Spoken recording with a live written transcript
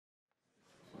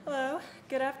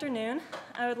Good afternoon.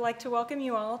 I would like to welcome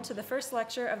you all to the first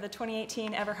lecture of the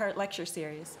 2018 Everhart Lecture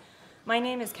Series. My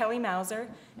name is Kelly Mauser,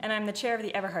 and I'm the chair of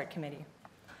the Everhart Committee.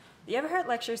 The Everhart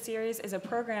Lecture Series is a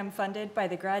program funded by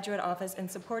the Graduate Office and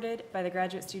supported by the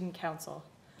Graduate Student Council.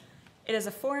 It is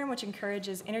a forum which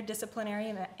encourages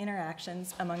interdisciplinary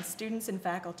interactions among students and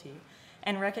faculty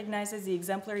and recognizes the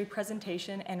exemplary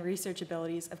presentation and research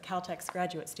abilities of Caltech's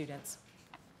graduate students.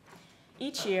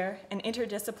 Each year, an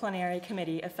interdisciplinary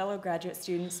committee of fellow graduate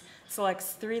students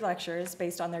selects 3 lecturers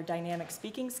based on their dynamic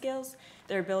speaking skills,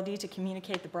 their ability to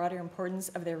communicate the broader importance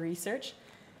of their research,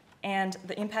 and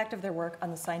the impact of their work on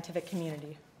the scientific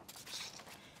community.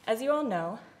 As you all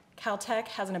know, Caltech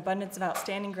has an abundance of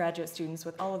outstanding graduate students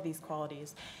with all of these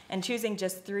qualities, and choosing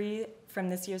just 3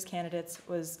 from this year's candidates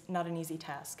was not an easy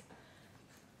task.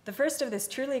 The first of this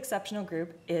truly exceptional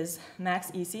group is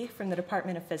Max Isi from the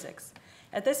Department of Physics.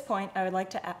 At this point, I would like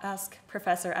to ask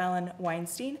Professor Alan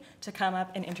Weinstein to come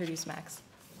up and introduce Max.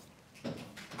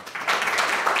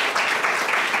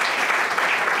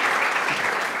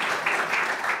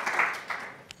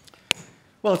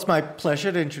 Well, it's my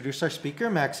pleasure to introduce our speaker,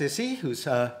 Max Isi, who's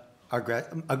a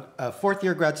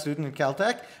fourth-year grad student at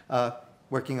Caltech,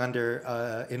 working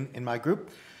under in my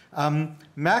group.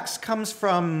 Max comes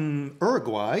from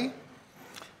Uruguay,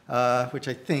 which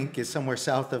I think is somewhere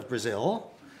south of Brazil.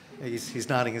 He's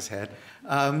nodding his head.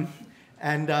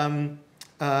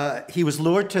 He was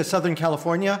lured to Southern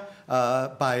California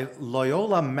by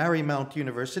Loyola Marymount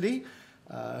University,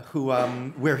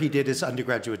 where he did his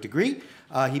undergraduate degree.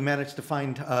 He managed to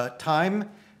find time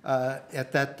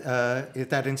at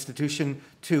that institution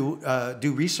to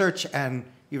do research and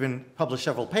even publish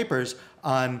several papers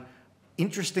on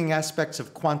interesting aspects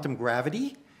of quantum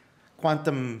gravity,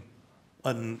 quantum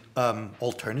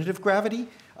alternative gravity,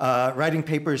 writing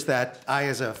papers that I,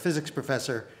 as a physics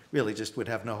professor, really just would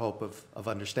have no hope of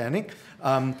understanding.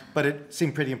 But it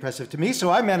seemed pretty impressive to me, so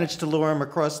I managed to lure him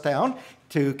across town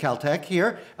to Caltech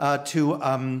here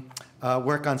to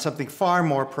work on something far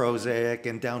more prosaic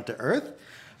and down to earth.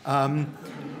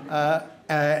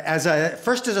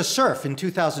 First as a serf in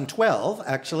 2012,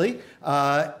 actually,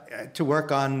 to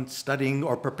work on studying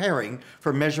or preparing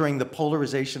for measuring the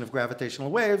polarization of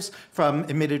gravitational waves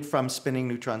emitted from spinning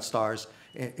neutron stars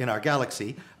in our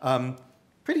galaxy.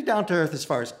 Pretty down to earth as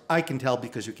far as I can tell,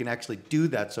 because you can actually do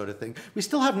that sort of thing. We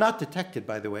still have not detected,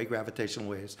 by the way, gravitational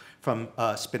waves from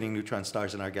spinning neutron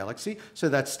stars in our galaxy, so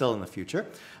that's still in the future.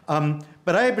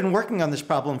 But I had been working on this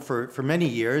problem for many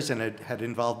years, and it had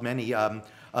involved many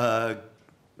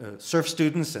serf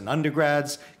students and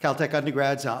undergrads, Caltech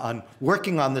undergrads, on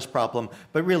working on this problem,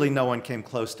 but really no one came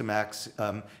close to Max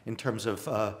in terms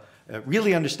of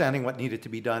really understanding what needed to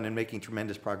be done and making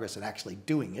tremendous progress and actually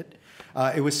doing it.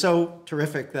 It was so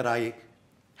terrific that I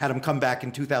had him come back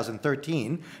in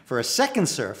 2013 for a second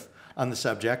serf on the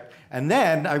subject, and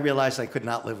then I realized I could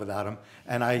not live without him,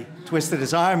 and I twisted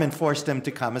his arm and forced him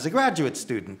to come as a graduate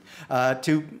student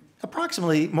to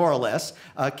approximately, more or less,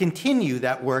 continue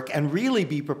that work and really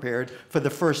be prepared for the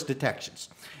first detections.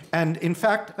 And in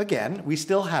fact, again, we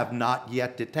still have not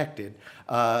yet detected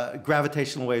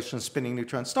gravitational waves from spinning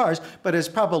neutron stars, but as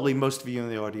probably most of you in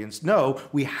the audience know,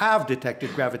 we have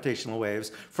detected gravitational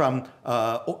waves from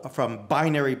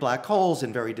binary black holes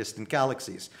in very distant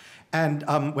galaxies. And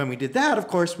when we did that, of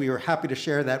course, we were happy to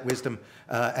share that wisdom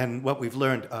and what we've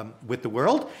learned with the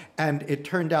world. And it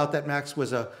turned out that Max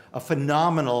was a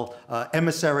phenomenal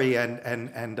emissary and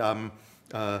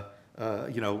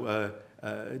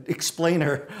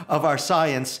explainer of our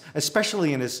science,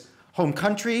 especially in his home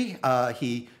country.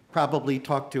 He probably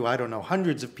talked to, I don't know,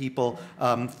 hundreds of people,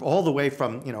 all the way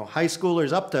from high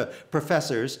schoolers up to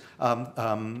professors,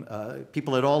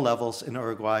 people at all levels in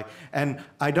Uruguay. And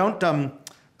I don't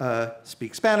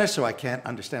speak Spanish, so I can't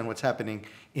understand what's happening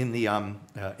in the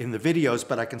videos,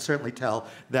 but I can certainly tell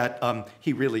that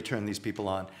he really turned these people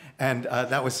on. And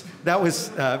I was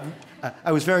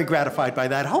very gratified by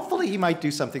that. Hopefully he might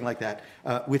do something like that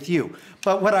with you.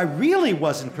 But what I really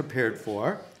wasn't prepared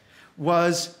for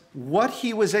was what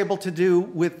he was able to do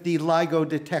with the LIGO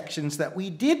detections that we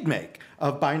did make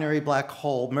of binary black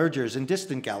hole mergers in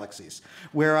distant galaxies,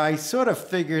 where I sort of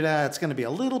figured it's going to be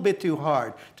a little bit too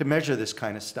hard to measure this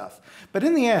kind of stuff. But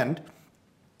in the end,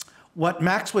 what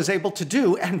Max was able to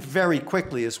do, and very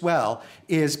quickly as well,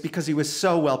 is, because he was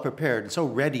so well prepared and so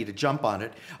ready to jump on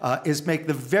it, is make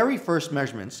the very first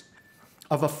measurements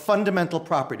of a fundamental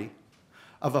property,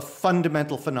 of a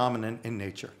fundamental phenomenon in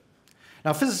nature.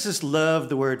 Now, physicists love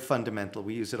the word fundamental.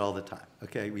 We use it all the time,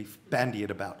 okay? We bandy it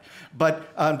about.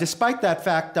 But despite that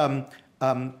fact,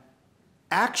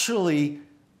 actually,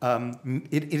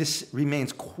 it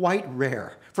remains quite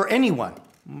rare for anyone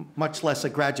much less a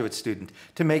graduate student,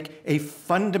 to make a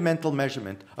fundamental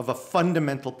measurement of a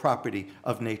fundamental property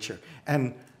of nature.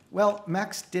 And, well,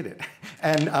 Max did it.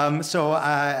 And so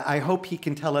I hope he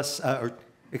can tell us or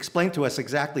explain to us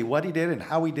exactly what he did and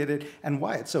how he did it and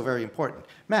why it's so very important.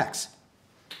 Max.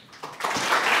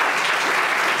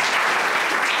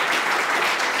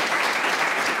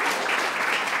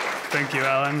 Thank you,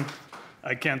 Alan.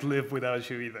 I can't live without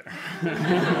you either.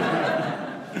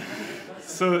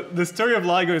 So the story of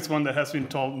LIGO is one that has been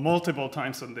told multiple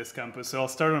times on this campus, so I'll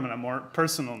start on a more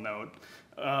personal note.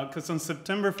 Because on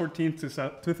September 14th,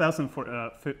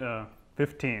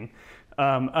 2015,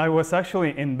 I was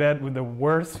actually in bed with the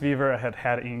worst fever I had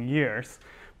had in years.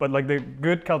 But like the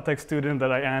good Caltech student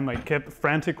that I am, I kept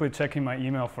frantically checking my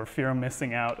email for fear of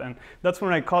missing out. And that's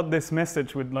when I caught this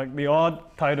message with like the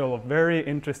odd title of very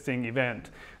interesting event,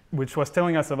 which was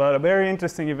telling us about a very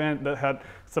interesting event that had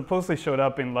supposedly showed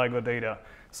up in LIGO data.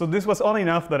 So this was all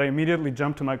enough that I immediately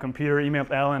jumped to my computer, emailed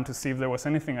Alan to see if there was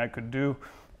anything I could do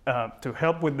to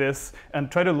help with this, and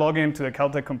try to log into the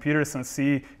Caltech computers and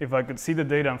see if I could see the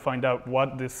data and find out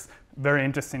what this very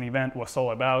interesting event was all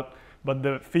about. But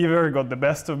the fever got the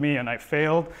best of me and I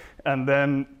failed. And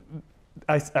then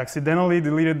I accidentally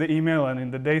deleted the email, and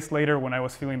in the days later when I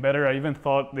was feeling better, I even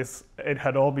thought it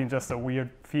had all been just a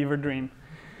weird fever dream.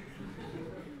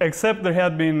 Except there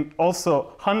had been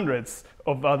also hundreds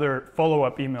of other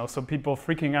follow-up emails, so people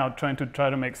freaking out trying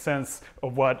to make sense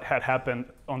of what had happened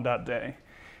on that day.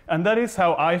 And that is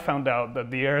how I found out that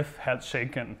the Earth had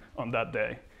shaken on that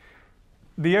day.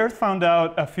 The Earth found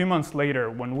out a few months later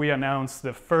when we announced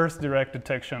the first direct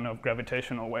detection of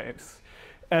gravitational waves.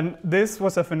 And this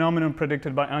was a phenomenon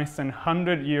predicted by Einstein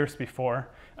 100 years before,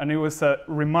 and it was a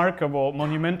remarkable,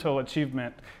 monumental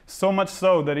achievement, so much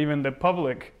so that even the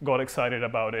public got excited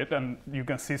about it, and you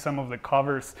can see some of the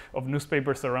covers of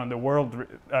newspapers around the world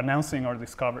announcing our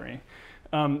discovery.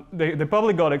 The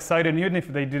public got excited even if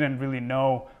they didn't really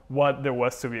know what there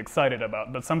was to be excited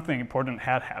about, but something important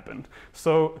had happened.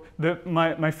 So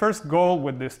my first goal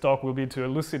with this talk will be to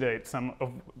elucidate some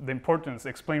of the importance,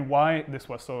 explain why this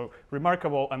was so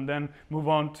remarkable, and then move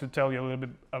on to tell you a little bit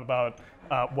about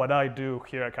what I do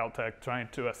here at Caltech, trying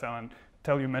to, as Alan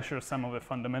tell you, measure some of the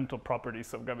fundamental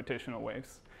properties of gravitational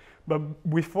waves. But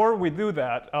before we do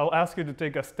that, I'll ask you to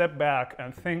take a step back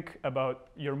and think about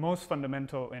your most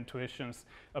fundamental intuitions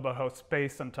about how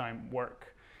space and time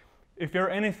work. If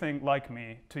you're anything like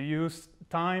me, to use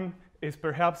time is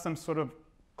perhaps some sort of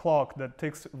clock that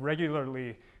ticks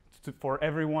regularly for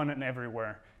everyone and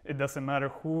everywhere. It doesn't matter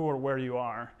who or where you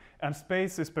are. And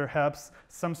space is perhaps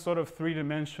some sort of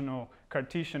three-dimensional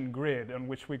Cartesian grid on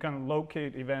which we can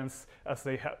locate events as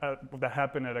that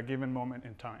happen at a given moment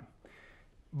in time.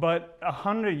 But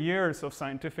 100 years of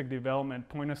scientific development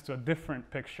point us to a different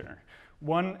picture,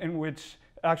 one in which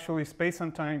actually space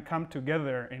and time come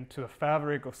together into a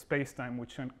fabric of space-time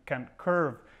which can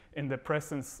curve in the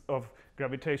presence of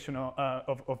gravitational,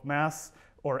 of mass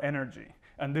or energy.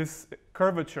 And this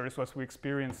curvature is what we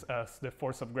experience as the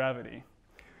force of gravity.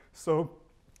 So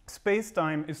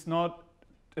space-time is not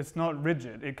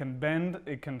rigid. It can bend,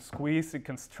 it can squeeze, it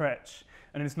can stretch.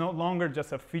 And it's no longer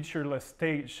just a featureless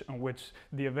stage on which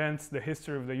the events, the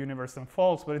history of the universe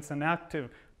unfolds, but it's an active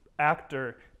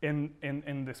actor in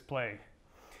this play.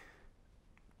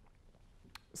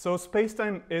 So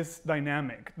space-time is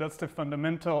dynamic. That's the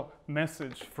fundamental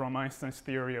message from Einstein's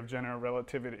theory of general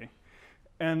relativity.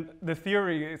 And the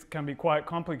theory can be quite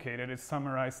complicated. It's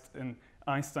summarized in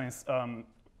Einstein's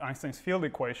field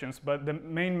equations, but the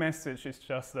main message is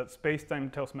just that space-time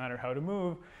tells matter how to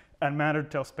move, and matter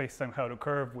tells space-time how to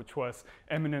curve, which was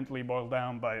eminently boiled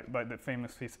down by the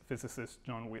famous physicist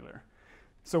John Wheeler.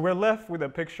 So we're left with a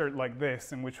picture like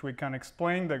this, in which we can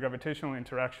explain the gravitational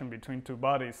interaction between two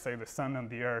bodies, say the sun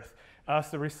and the Earth, as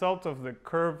the result of the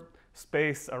curved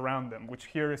space around them, which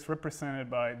here is represented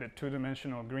by the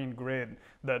two-dimensional green grid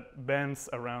that bends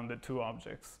around the two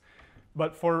objects.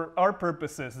 But for our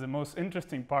purposes, the most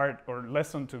interesting part or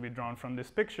lesson to be drawn from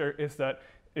this picture is that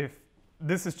if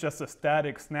this is just a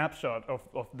static snapshot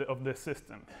of this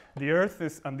system. The Earth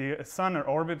and the Sun are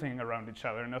orbiting around each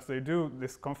other, and as they do,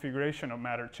 this configuration of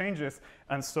matter changes,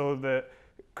 and so the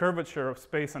curvature of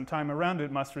space and time around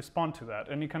it must respond to that.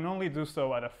 And it can only do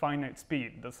so at a finite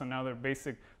speed. That's another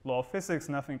basic law of physics.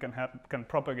 Nothing can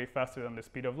propagate faster than the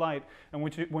speed of light. And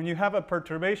when you have a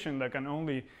perturbation that can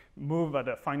only move at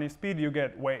a finite speed, you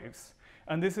get waves.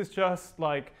 And this is just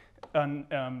like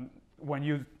when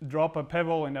you drop a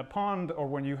pebble in a pond, or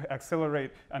when you accelerate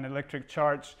an electric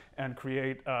charge and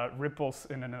create ripples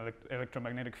in an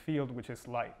electromagnetic field, which is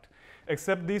light.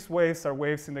 except these waves are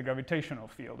waves in the gravitational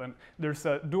field. And there's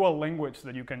a dual language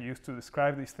that you can use to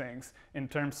describe these things in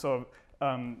terms of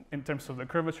the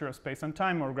curvature of space and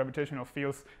time or gravitational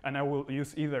fields, and I will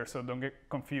use either, so don't get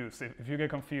confused. If you get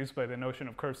confused by the notion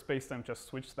of curved spacetime, just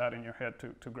switch that in your head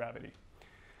to gravity.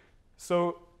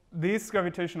 So these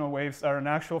gravitational waves are an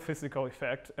actual physical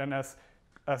effect, and as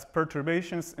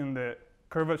perturbations in the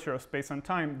curvature of space and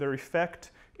time, their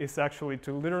effect is actually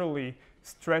to literally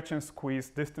stretch and squeeze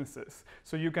distances.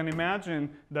 So you can imagine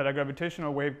that a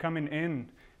gravitational wave coming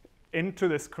into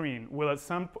the screen will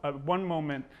at one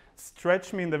moment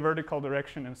stretch me in the vertical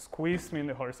direction and squeeze me in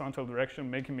the horizontal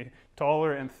direction, making me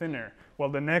taller and thinner, while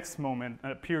the next moment,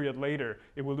 a period later,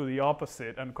 it will do the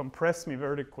opposite and compress me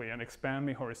vertically and expand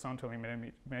me horizontally,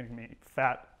 making me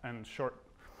fat and short.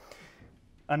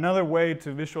 Another way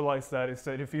to visualize that is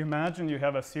that if you imagine you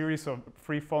have a series of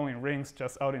free-falling rings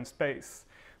just out in space,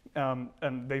 and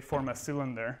they form a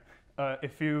cylinder,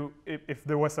 if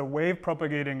there was a wave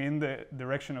propagating in the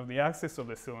direction of the axis of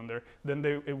the cylinder, then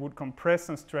it would compress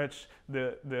and stretch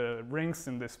the rings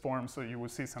in this form, so you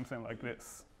would see something like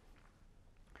this.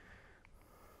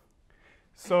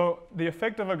 So the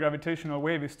effect of a gravitational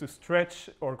wave is to stretch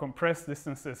or compress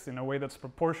distances in a way that's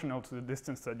proportional to the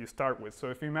distance that you start with. So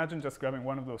if you imagine just grabbing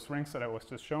one of those rings that I was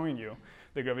just showing you,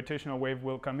 the gravitational wave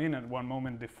will come in at one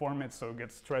moment, deform it so it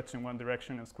gets stretched in one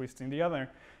direction and squeezed in the other.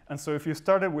 And so if you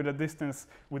started with a distance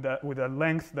with a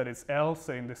length that is L,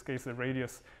 say in this case the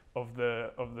radius of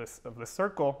the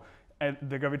circle, and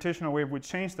the gravitational wave would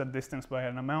change that distance by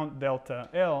an amount delta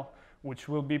L, which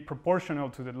will be proportional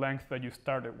to the length that you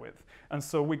started with. And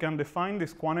so we can define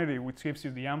this quantity which gives you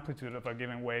the amplitude of a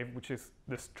given wave, which is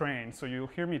the strain. So you'll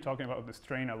hear me talking about the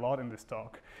strain a lot in this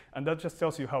talk. And that just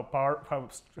tells you how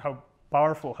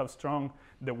powerful, how strong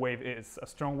the wave is. A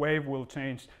strong wave will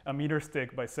change a meter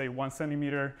stick by, say, 1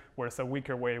 centimeter, whereas a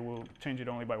weaker wave will change it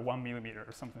only by 1 millimeter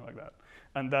or something like that.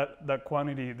 And that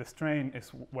quantity, the strain,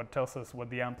 is what tells us what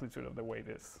the amplitude of the wave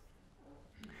is.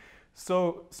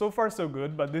 So far so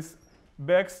good, but this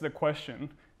begs the question,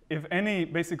 if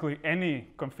basically any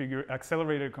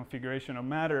accelerated configuration of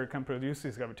matter can produce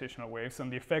these gravitational waves,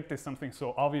 and the effect is something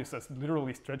so obvious as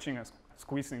literally stretching and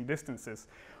squeezing distances,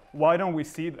 why don't we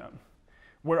see them?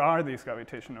 Where are these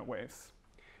gravitational waves?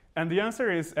 And the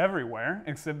answer is everywhere,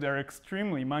 except they're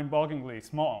extremely mind-bogglingly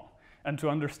small. And to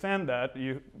understand that,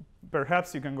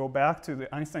 perhaps you can go back to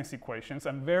the Einstein's equations,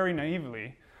 and very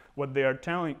naively, what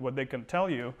they can tell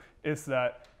you is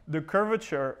that the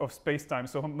curvature of spacetime,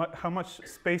 so how much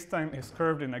spacetime is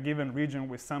curved in a given region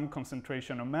with some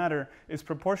concentration of matter, is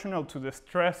proportional to the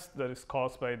stress that is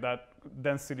caused by that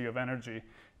density of energy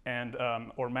and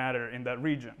or matter in that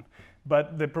region.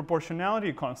 But the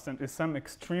proportionality constant is some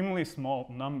extremely small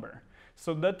number.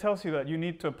 So that tells you that you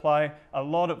need to apply a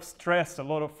lot of stress, a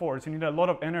lot of force. You need a lot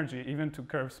of energy even to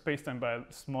curve spacetime by a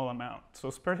small amount. So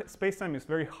spacetime is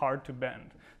very hard to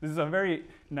bend. This is a very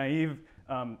naive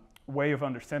way of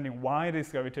understanding why these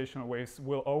gravitational waves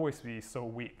will always be so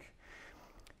weak.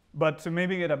 But to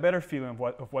maybe get a better feeling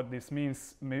of what this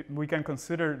means, we can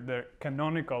consider the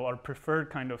canonical or preferred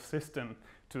kind of system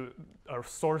to our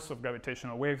source of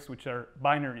gravitational waves, which are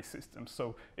binary systems.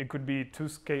 So it could be two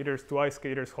ice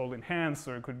skaters holding hands,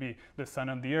 or it could be the sun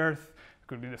and the earth, it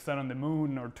could be the sun and the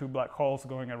moon, or two black holes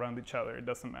going around each other. It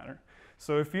doesn't matter.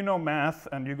 So if you know math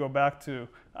and you go back to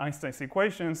Einstein's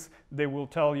equations, they will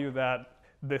tell you that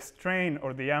the strain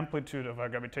or the amplitude of a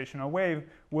gravitational wave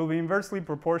will be inversely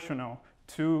proportional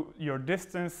to your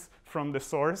distance from the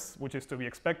source, which is to be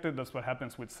expected. That's what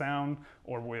happens with sound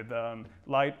or with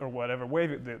light or whatever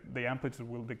wave. The amplitude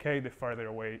will decay the farther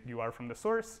away you are from the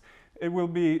source. It will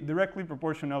be directly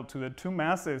proportional to the two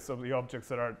masses of the objects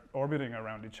that are orbiting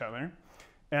around each other.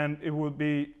 And it will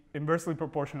be inversely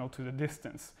proportional to the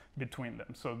distance between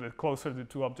them. So the closer the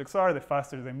two objects are, the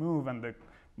faster they move, and the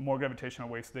more gravitational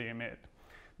waves they emit.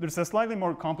 There's a slightly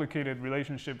more complicated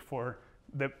relationship for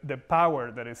the power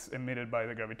that is emitted by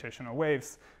the gravitational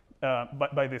waves,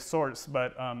 by the source.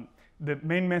 But the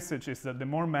main message is that the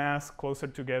more mass closer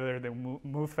together, they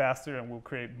move faster and will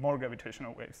create more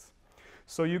gravitational waves.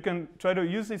 So you can try to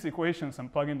use these equations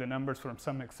and plug in the numbers from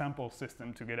some example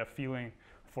system to get a feeling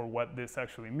for what this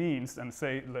actually means, and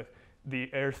say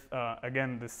the Earth,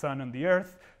 again, the sun and the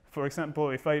Earth. For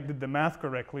example, if I did the math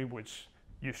correctly, which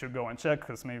you should go and check,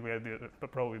 because maybe I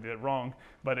probably did it wrong,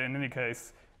 but in any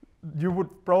case, you would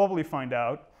probably find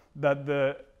out that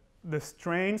the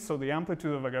strain, so the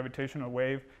amplitude of a gravitational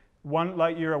wave, 1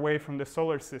 light year away from the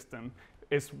solar system,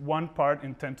 is 1 part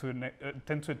in 10 to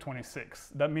the 26.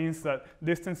 That means that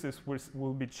distances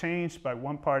will be changed by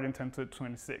 1 part in 10 to the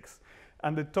 26.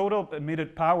 And the total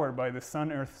emitted power by the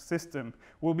Sun-Earth system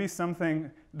will be something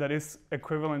that is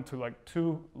equivalent to like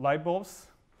 2 light bulbs.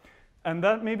 And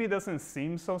that maybe doesn't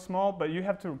seem so small, but you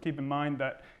have to keep in mind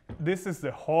that this is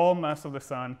the whole mass of the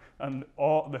sun and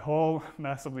the whole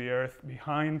mass of the Earth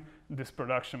behind this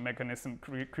production mechanism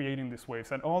creating these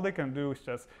waves. And all they can do is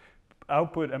just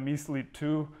output a measly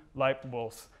 2 light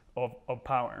bulbs of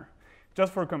power.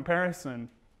 Just for comparison,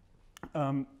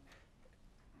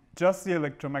 just the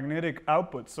electromagnetic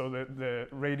output, so the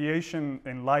radiation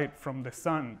in light from the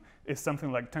sun is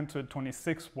something like 10 to the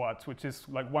 26 watts, which is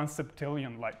like 1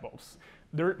 septillion light bulbs.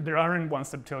 There aren't 1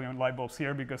 septillion light bulbs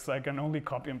here because I can only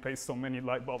copy and paste so many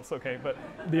light bulbs, okay? But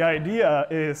the idea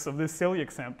is, of this silly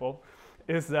example,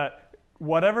 is that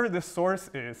whatever the source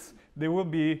is,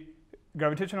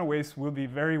 gravitational waves will be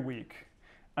very weak.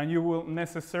 And you will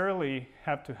necessarily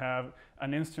have to have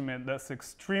an instrument that's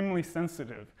extremely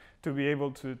sensitive to be able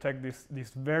to detect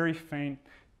these very faint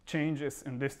changes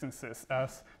in distances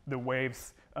as the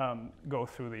waves go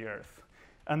through the Earth.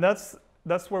 And that's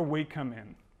where we come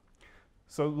in.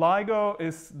 So LIGO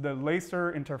is the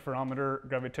Laser Interferometer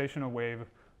Gravitational Wave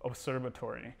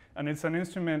Observatory. And it's an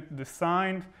instrument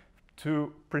designed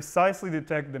to precisely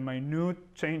detect the minute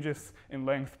changes in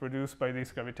length produced by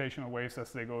these gravitational waves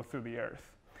as they go through the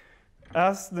Earth.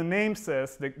 As the name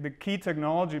says, the key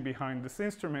technology behind this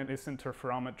instrument is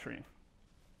interferometry.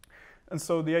 And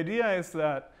so the idea is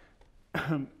that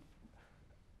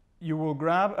you will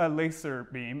grab a laser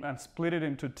beam and split it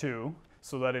into 2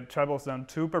 so that it travels down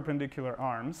 2 perpendicular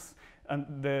arms.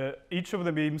 And each of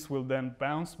the beams will then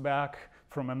bounce back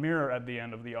from a mirror at the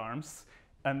end of the arms,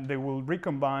 and they will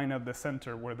recombine at the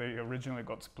center where they originally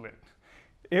got split.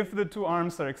 If the 2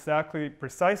 arms are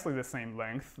precisely the same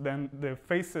length, then the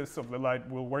phases of the light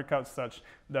will work out such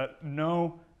that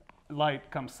no light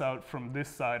comes out from this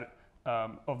side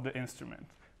of the instrument.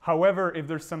 However, if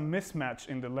there's some mismatch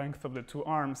in the length of the 2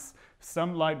 arms,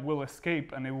 some light will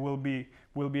escape, and we'll be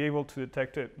able to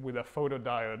detect it with a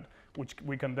photodiode, which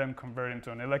we can then convert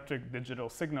into an electric digital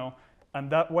signal. And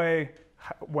that way,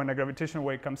 when a gravitational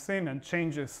wave comes in and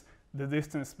changes the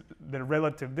distance, the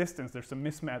relative distance, there's a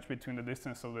mismatch between the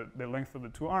distance of the length of the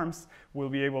 2 arms, we'll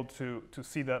be able to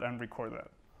see that and record that.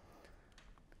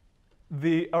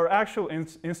 Our actual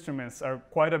instruments are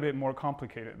quite a bit more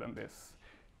complicated than this.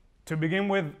 To begin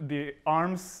with, the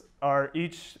arms are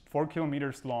each 4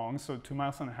 kilometers long, so 2.5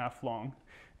 miles long.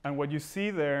 And what you see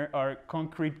there are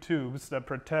concrete tubes that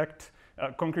protect,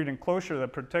 concrete enclosure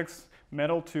that protects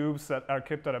metal tubes that are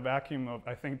kept at a vacuum of,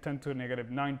 I think, 10 to the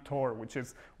negative 9 torr, which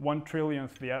is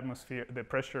 1/trillionth the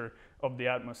pressure of the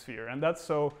atmosphere. And that's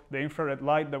so the infrared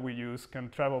light that we use can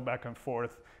travel back and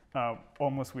forth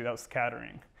almost without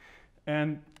scattering.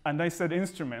 And I said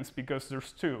instruments because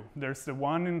there's 2. There's the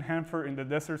one in the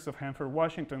deserts of Hanford,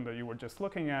 Washington that you were just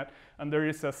looking at, and there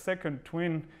is a second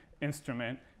twin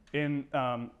instrument in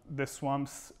the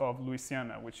swamps of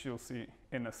Louisiana, which you'll see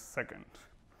in a second.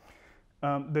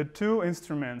 The 2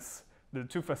 instruments, the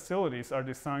 2 facilities are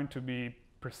designed to be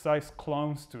precise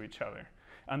clones to each other.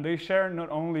 And they share not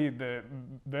only the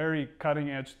very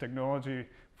cutting edge technology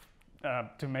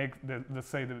to make, let's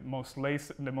say, the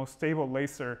most stable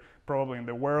laser probably in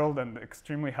the world and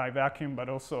extremely high vacuum, but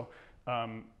also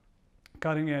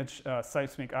cutting edge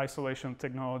seismic isolation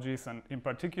technologies, and in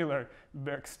particular,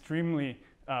 extremely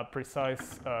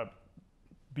precise,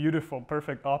 beautiful,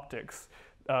 perfect optics.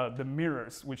 The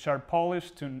mirrors, which are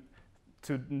polished to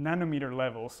nanometer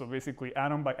levels, so basically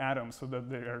atom by atom, so that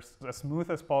they are as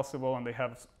smooth as possible, and they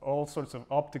have all sorts of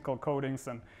optical coatings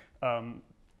and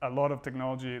a lot of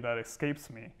technology that escapes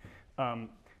me.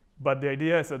 But the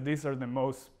idea is that these are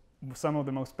some of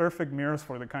the most perfect mirrors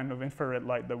for the kind of infrared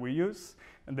light that we use,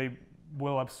 and they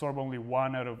will absorb only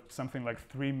 1 out of something like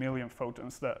 3 million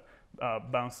photons that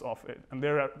bounce off it. And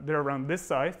they're around this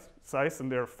size,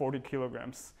 and they're 40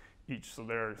 kilograms each, so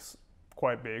they're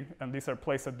quite big. And these are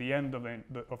placed at the end of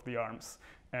the arms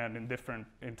and in different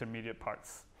intermediate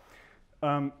parts.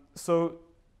 So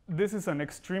this is an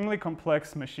extremely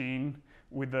complex machine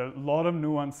with a lot of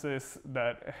nuances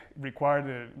that require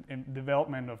the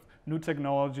development of new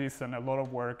technologies and a lot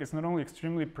of work. It's not only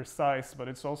extremely precise, but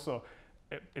it's also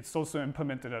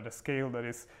implemented at a scale that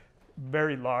is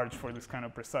very large for this kind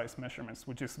of precise measurements,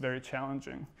 which is very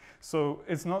challenging. So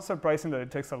it's not surprising that it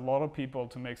takes a lot of people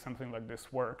to make something like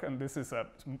this work. And this is a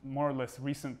more or less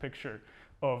recent picture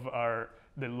of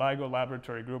the LIGO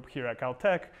laboratory group here at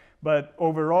Caltech. But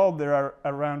overall, there are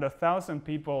around 1,000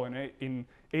 people in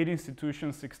 8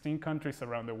 institutions, 16 countries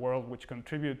around the world, which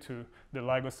contribute to the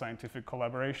LIGO scientific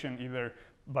collaboration, either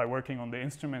by working on the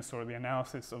instruments or the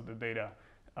analysis of the data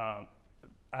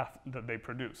that they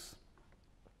produce.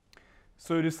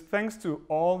 So it is thanks to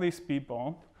all these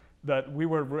people that we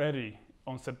were ready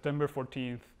on September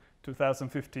 14th,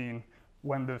 2015,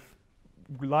 when the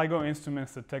LIGO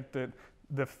instruments detected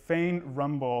the faint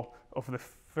rumble of the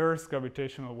first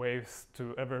gravitational waves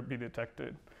to ever be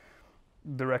detected,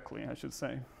 directly, I should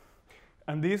say.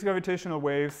 And these gravitational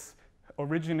waves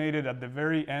originated at the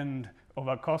very end of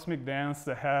a cosmic dance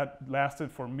that had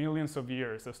lasted for millions of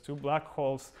years as two black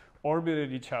holes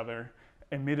orbited each other,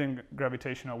 emitting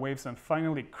gravitational waves and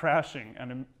finally crashing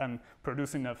and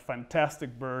producing a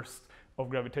fantastic burst of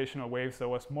gravitational waves that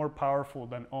was more powerful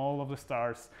than all of the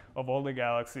stars of all the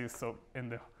galaxies so in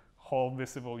the whole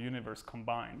visible universe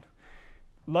combined.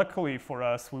 Luckily for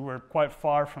us, we were quite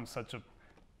far from such a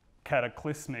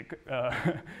cataclysmic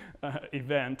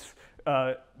event.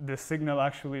 The signal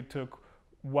actually took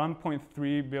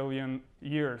 1.3 billion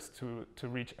years to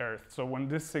reach Earth. So when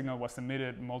this signal was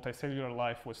emitted, multicellular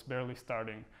life was barely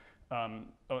starting on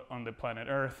the planet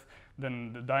Earth.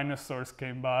 Then the dinosaurs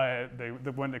came by, they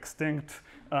went extinct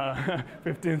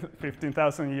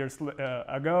 15,000 years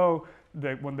ago.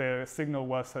 When the signal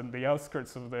was on the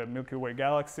outskirts of the Milky Way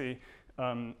galaxy,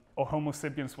 Homo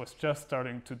sapiens was just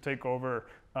starting to take over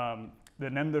the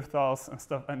Neanderthals and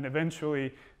stuff. And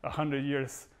eventually, 100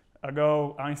 years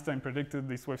ago, Einstein predicted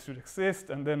these waves should exist.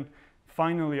 And then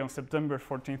finally, on September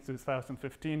 14th,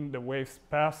 2015, the waves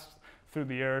passed through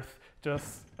the Earth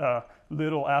just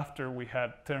little after we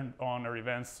had turned on our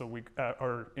events,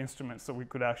 our instruments, so we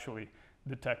could actually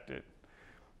detect it.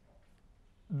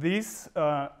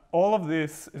 All of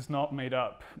this is not made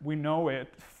up. We know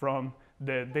it from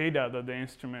the data that the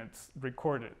instruments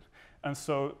recorded. And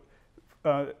so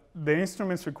the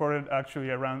instruments recorded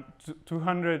actually around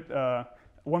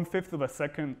 1/5 of a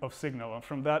second of signal. And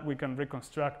from that, we can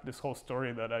reconstruct this whole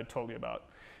story that I told you about.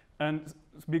 And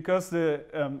because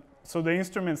so the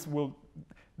instruments will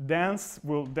dance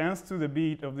to the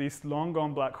beat of these long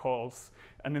gone black holes,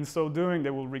 and in so doing, they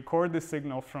will record the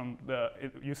signal from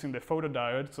using the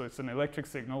photodiode. So it's an electric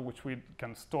signal which we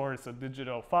can store as a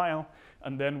digital file,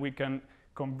 and then we can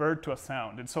convert to a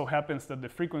sound. It so happens that the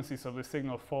frequencies of the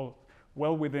signal fall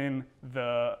well within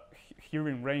the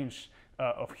hearing range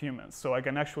of humans. So I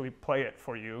can actually play it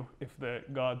for you if the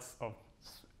gods of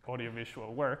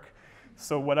audiovisual work.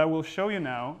 So what I will show you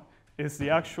now is the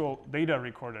actual data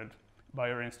recorded by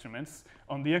our instruments.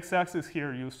 On the x-axis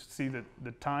here, you see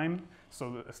the time.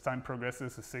 So as time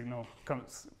progresses, the signal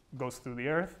goes through the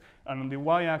Earth. And on the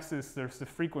y-axis, there's the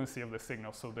frequency of the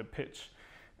signal, so the pitch.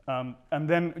 And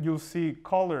then you'll see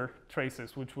color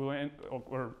traces, which will,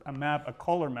 or a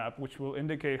color map, which will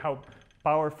indicate how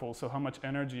powerful, so how much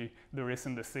energy there is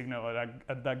in the signal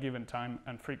at that given time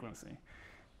and frequency.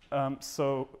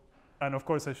 And of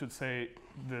course, I should say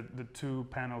the two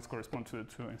panels correspond to the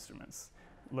two instruments.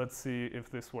 Let's see if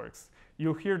this works.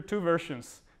 You'll hear two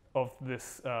versions of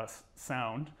this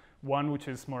sound, one which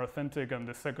is more authentic and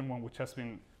the second one which has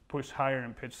been pushed higher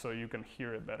in pitch so you can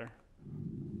hear it better.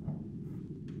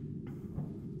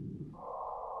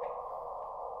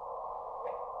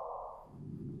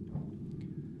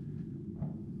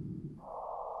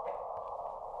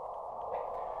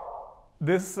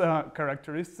 This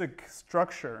characteristic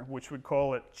structure, which we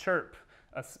call it chirp,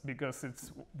 because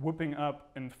it's whooping up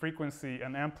in frequency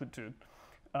and amplitude,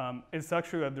 is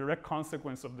actually a direct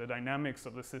consequence of the dynamics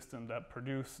of the system that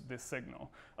produced this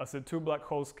signal. As the two black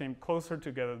holes came closer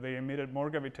together, they emitted more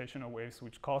gravitational waves,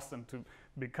 which caused them to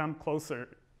become closer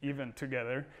even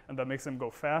together, and that makes them go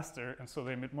faster, and so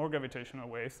they emit more gravitational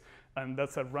waves, and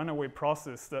that's a runaway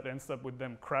process that ends up with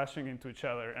them crashing into each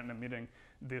other and emitting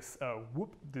this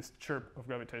whoop, this chirp of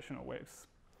gravitational waves.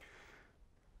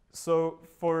 So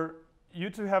for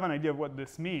you to have an idea of what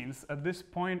this means, at this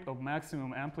point of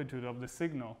maximum amplitude of the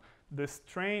signal, the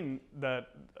strain that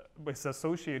is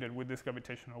associated with this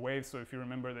gravitational wave, so if you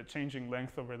remember the changing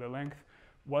length over the length,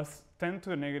 was 10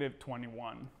 to the negative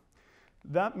 21.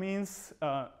 That means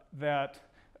that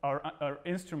our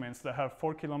instruments that have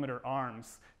 4-kilometer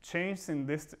arms changed in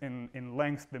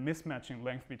length. The mismatching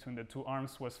length between the two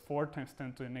arms was 4 times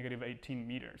 10 to the negative 18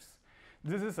 meters.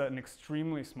 This is an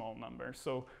extremely small number.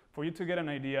 So for you to get an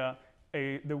idea,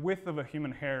 the width of a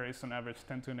human hair is on average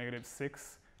 10 to the negative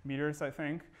 6 meters, I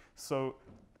think. So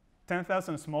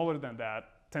 10,000 smaller than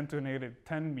that, 10 to the negative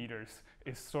 10 meters,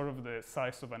 is sort of the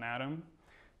size of an atom.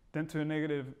 10 to the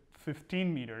negative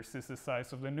 15 meters is the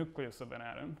size of the nucleus of an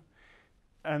atom.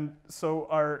 And so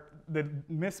the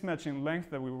mismatching length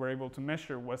that we were able to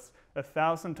measure was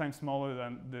 1,000 times smaller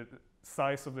than the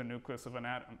size of the nucleus of an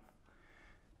atom.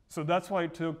 So that's why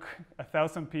it took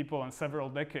 1,000 people and several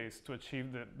decades to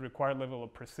achieve the required level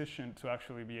of precision to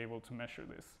actually be able to measure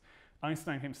this.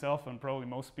 Einstein himself, and probably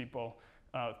most people,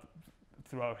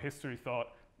 throughout history thought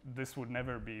this would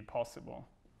never be possible.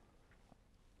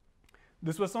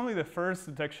 This was only the first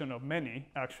detection of many,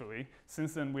 actually.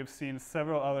 Since then, we've seen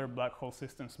several other black hole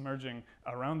systems merging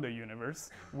around the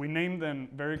universe. We named them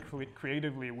very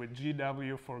creatively with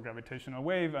GW for gravitational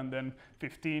wave, and then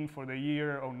 15 for the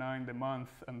year, 09 the month,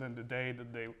 and then the day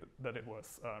that it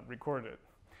was recorded.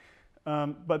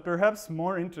 But perhaps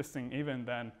more interesting even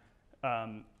than,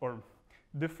 or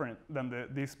different than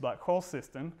these black hole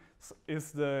system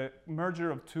is the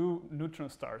merger of two neutron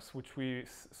stars, which we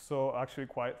saw actually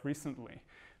quite recently.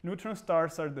 Neutron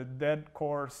stars are the dead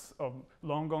cores of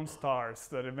long-gone stars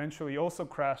that eventually also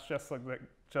crash just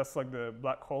like the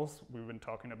black holes we've been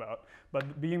talking about.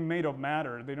 But being made of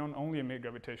matter, they don't only emit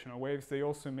gravitational waves, they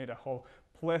also emit a whole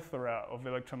plethora of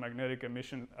electromagnetic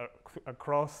emission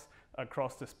across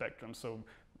the spectrum. So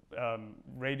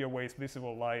radio waves,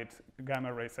 visible light,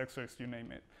 gamma rays, X-rays, you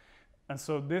name it. And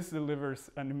so this delivers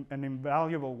an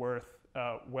invaluable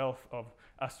wealth of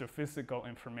astrophysical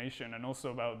information and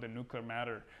also about the nuclear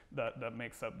matter that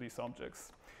makes up these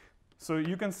objects. So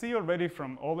you can see already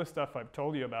from all the stuff I've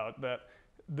told you about that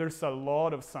there's a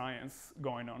lot of science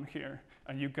going on here.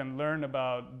 And you can learn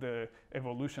about the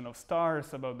evolution of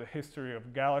stars, about the history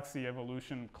of galaxy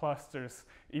evolution, clusters,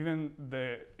 even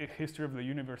the history of the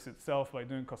universe itself by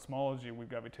doing cosmology with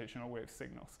gravitational wave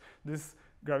signals. These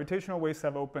gravitational waves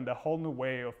have opened a whole new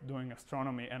way of doing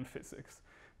astronomy and physics.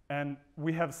 And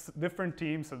we have different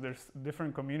teams, so there's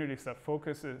different communities that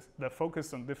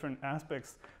focus on different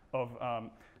aspects of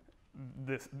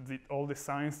all the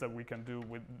science that we can do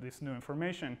with this new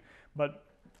information. But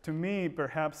to me,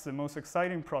 perhaps the most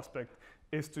exciting prospect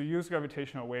is to use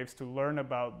gravitational waves to learn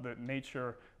about the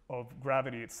nature of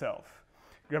gravity itself.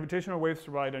 Gravitational waves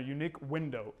provide a unique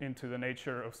window into the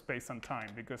nature of space and time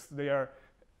because they are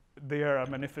a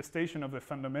manifestation of the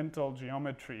fundamental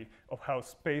geometry of how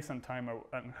space and time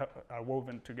are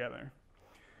woven together.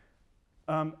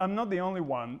 I'm not the only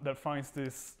one that finds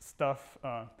this stuff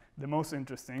the most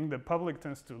interesting. The public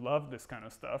tends to love this kind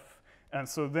of stuff. And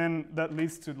so then that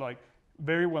leads to like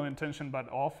very well-intentioned but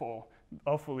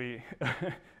awfully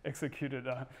executed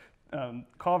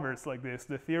covers like this.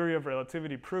 The theory of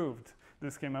relativity proved.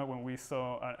 This came out when we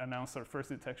announced our first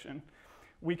detection.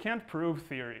 We can't prove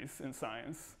theories in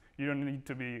science. You don't need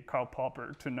to be Karl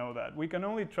Popper to know that. We can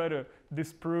only try to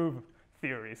disprove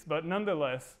theories. But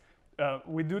nonetheless,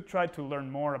 we do try to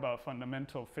learn more about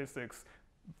fundamental physics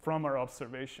from our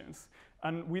observations.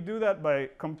 And we do that by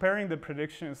comparing the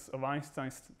predictions of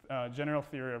Einstein's general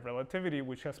theory of relativity,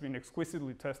 which has been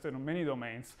exquisitely tested on many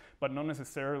domains, but not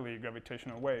necessarily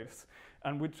gravitational waves.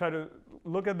 And we try to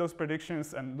look at those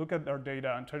predictions and look at our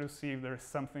data and try to see if there's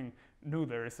something new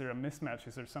there. Is there a mismatch?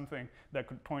 Is there something that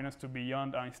could point us to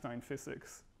beyond Einstein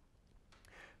physics?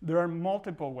 There are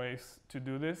multiple ways to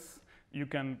do this. You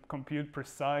can compute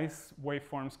precise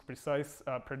waveforms, precise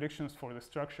predictions for the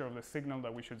structure of the signal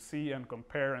that we should see and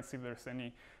compare and see if there's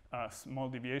any small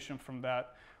deviation from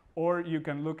that. Or you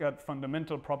can look at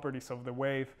fundamental properties of the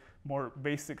wave, more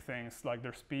basic things like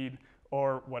their speed,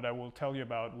 or what I will tell you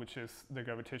about, which is the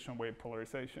gravitational wave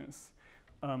polarizations.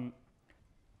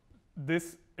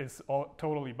 This is all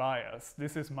totally biased.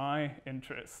 This is my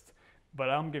interest. But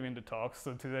I'm giving the talk,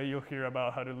 so today you'll hear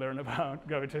about how to learn about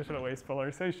gravitational wave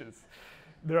polarizations.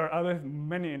 There are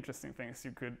many interesting things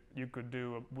you could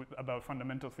do about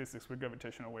fundamental physics with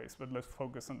gravitational waves, but let's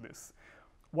focus on this.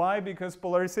 Why? Because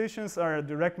polarizations are a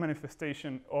direct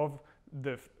manifestation of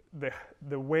the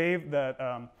wave that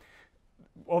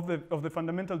of the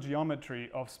fundamental geometry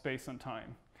of space and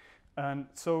time. And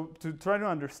so to try to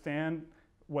understand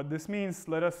what this means,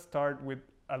 let us start with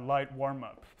a light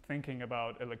warm-up, thinking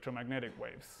about electromagnetic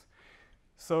waves.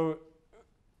 So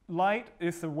light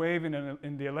is a wave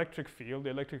in the electric field.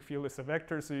 The electric field is a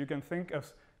vector, so you can think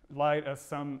of light as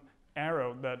some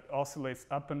arrow that oscillates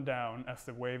up and down as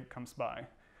the wave comes by.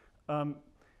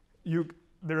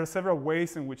 There are several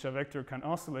ways in which a vector can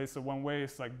oscillate. So one way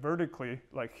is like vertically,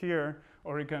 like here,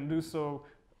 or it can do so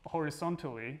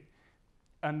horizontally.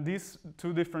 And these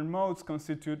two different modes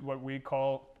constitute what we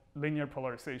call linear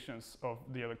polarizations of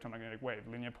the electromagnetic wave,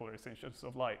 linear polarizations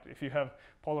of light. If you have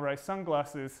polarized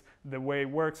sunglasses, the way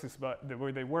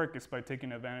they work is by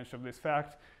taking advantage of this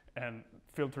fact and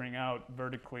filtering out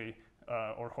vertically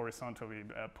or horizontally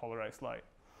polarized light.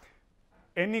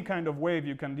 Any kind of wave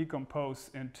you can decompose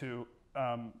into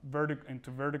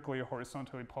vertically or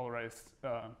horizontally polarized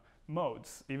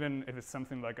modes, even if it's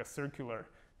something like a circularly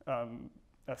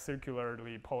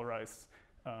polarized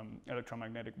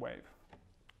electromagnetic wave.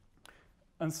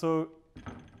 And so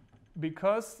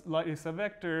because light is a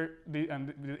vector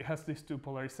and it has these two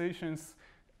polarizations,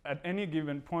 at any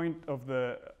given point of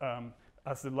the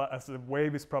as the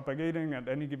wave is propagating at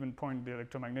any given point in the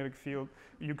electromagnetic field.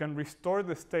 You can restore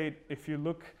the state if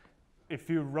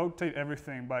you rotate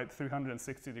everything by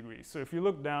 360 degrees. So if you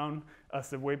look down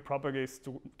as the wave propagates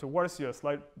towards you, as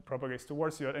light propagates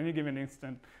towards you, at any given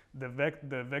instant, the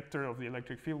vector of the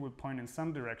electric field will point in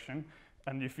some direction.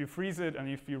 And if you freeze it and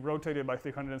if you rotate it by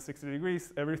 360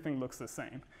 degrees, everything looks the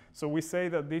same. So we say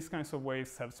that these kinds of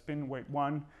waves have spin weight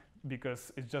 1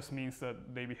 because it just means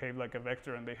that they behave like a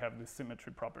vector and they have this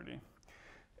symmetry property.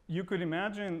 You could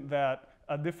imagine that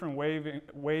a different way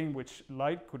in which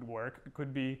light could work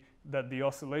could be that the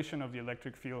oscillation of the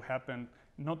electric field happened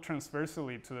not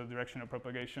transversely to the direction of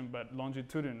propagation, but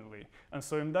longitudinally. And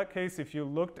so in that case, if you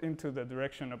looked into the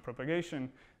direction of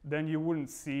propagation, then you wouldn't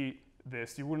see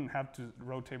this. You wouldn't have to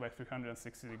rotate by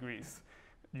 360 degrees.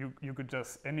 You could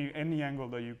just, any angle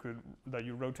that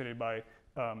you rotated by,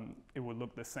 it would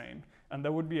look the same. And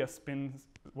that would be a spin,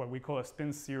 what we call a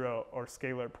spin zero or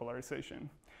scalar polarization.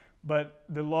 But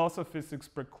the laws of physics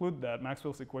preclude that.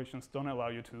 Maxwell's equations don't allow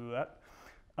you to do that.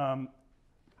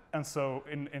 And so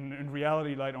in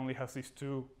reality, light only has these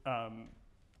two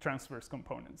transverse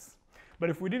components. But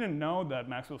if we didn't know that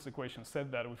Maxwell's equation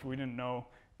said that, if we didn't know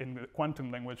in the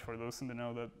quantum language, for those who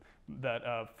know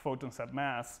that photons have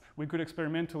mass, we could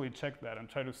experimentally check that and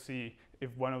try to see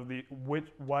if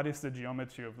what is the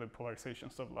geometry of the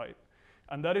polarizations of light.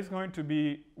 And that is going to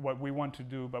be what we want to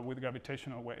do, but with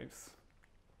gravitational waves.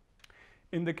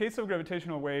 In the case of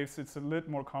gravitational waves, it's a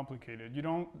little more complicated. You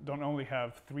don't only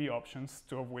have 3 options,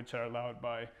 2 of which are allowed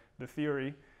by the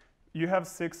theory. You have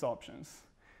 6 options.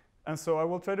 And so I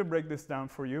will try to break this down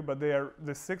for you, but they are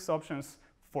the 6 options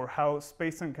for how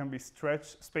space can be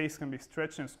stretched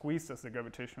and squeezed as the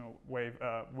gravitational wave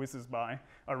whizzes by,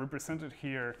 are represented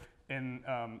here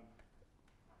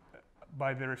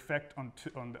by their effect on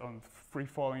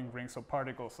free-falling rings of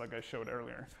particles, like I showed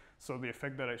earlier. So the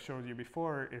effect that I showed you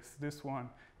before is this one,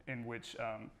 in which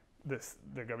the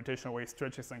gravitational wave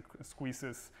stretches and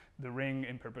squeezes the ring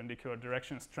in perpendicular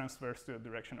directions transverse to the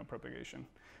direction of propagation.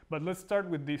 But let's start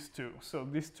with these 2. So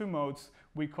these 2 modes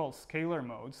we call scalar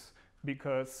modes,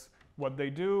 because what they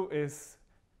do is,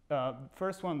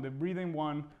 first one, the breathing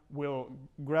one, will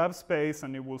grab space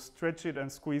and it will stretch it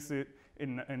and squeeze it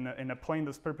in a plane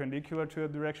that's perpendicular to the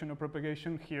direction of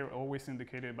propagation, here always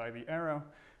indicated by the arrow,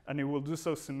 and it will do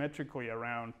so symmetrically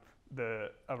around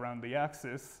the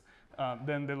axis.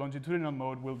 Then the longitudinal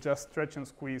mode will just stretch and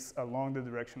squeeze along the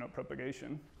direction of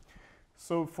propagation.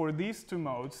 So for these 2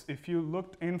 modes, if you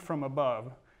looked in from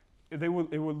above, it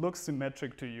will look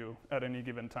symmetric to you at any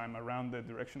given time around the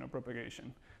direction of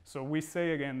propagation. So we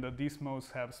say again that these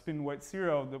modes have spin weight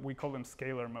 0, that we call them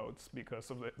scalar modes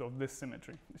because of this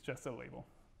symmetry. It's just a label.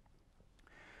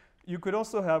 You could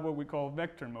also have what we call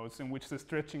vector modes, in which the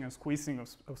stretching and squeezing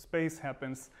of space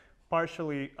happens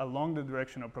partially along the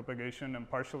direction of propagation and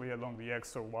partially along the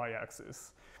x or y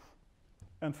axis.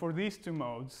 And for these 2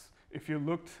 modes, if you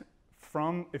looked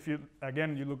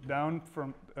you look down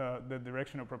from the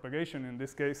direction of propagation, in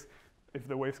this case, if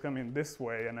the waves come in this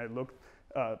way and I look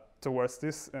towards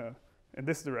this, in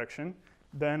this direction,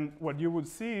 then what you would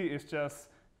see is just,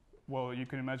 well, you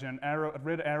can imagine a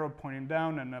red arrow pointing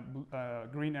down and a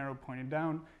green arrow pointing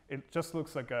down. It just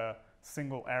looks like a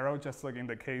single arrow, just like in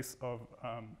the case of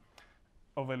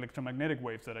electromagnetic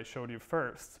waves that I showed you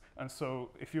first. And so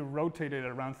if you rotate it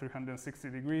around 360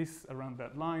 degrees around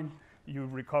that line, you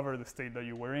recover the state that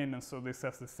you were in. And so this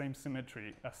has the same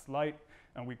symmetry as light,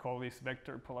 and we call these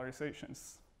vector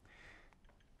polarizations.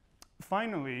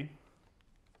 Finally,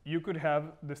 you could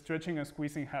have the stretching and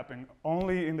squeezing happen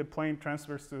only in the plane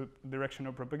transverse to the direction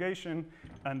of propagation,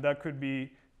 and that could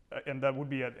be, and that would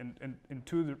be in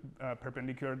 2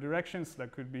 perpendicular directions.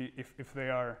 That could be if they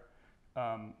are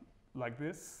like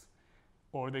this,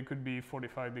 or they could be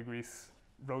 45 degrees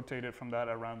rotated from that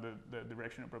around the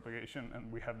direction of propagation,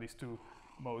 and we have these 2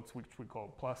 modes which we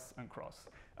call plus and cross.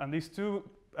 And these 2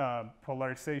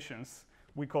 polarizations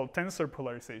we call tensor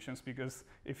polarizations, because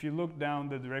if you look down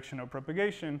the direction of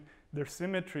propagation, their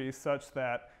symmetry is such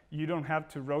that you don't have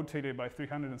to rotate it by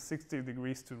 360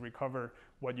 degrees to recover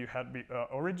what you had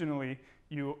originally.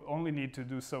 You only need to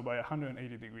do so by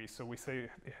 180 degrees. So we say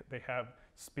they have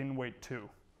spin weight 2.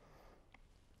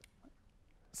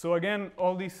 So again,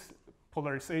 all these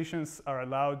polarizations are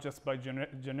allowed just by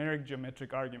generic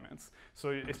geometric arguments.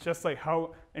 So it's just like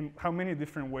how many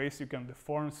different ways you can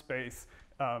deform space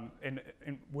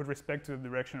with respect to the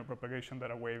direction of propagation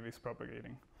that a wave is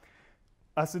propagating.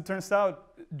 As it turns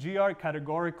out, GR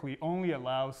categorically only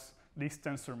allows these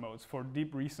tensor modes for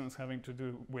deep reasons having to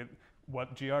do with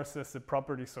what GR says the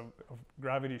properties of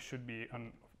gravity should be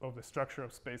of the structure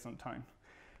of space and time.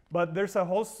 But there's a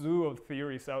whole slew of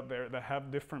theories out there that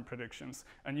have different predictions.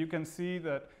 And you can see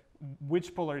that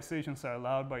which polarizations are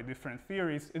allowed by different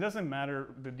theories. It doesn't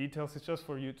matter the details, it's just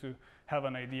for you to have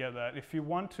an idea that if you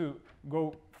want to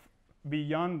go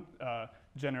beyond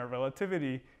general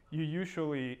relativity, you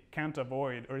usually can't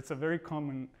avoid, or it's a very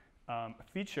common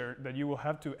feature that you will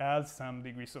have to add some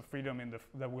degrees of freedom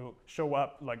that will show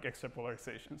up like extra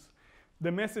polarizations.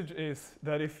 The message is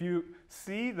that if you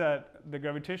see that the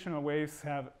gravitational waves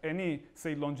have any,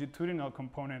 say, longitudinal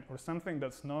component or something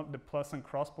that's not the plus and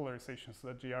cross polarizations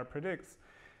that GR predicts,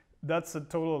 that's a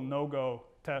total no-go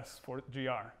test for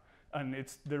GR. And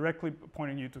it's directly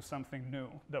pointing you to something new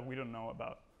that we don't know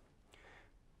about.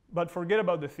 But forget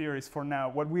about the theories for now.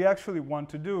 What we actually want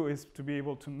to do is to be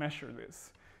able to measure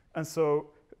this. And so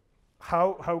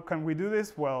how can we do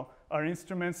this? Well, our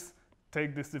instruments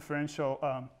take this differential.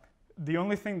 The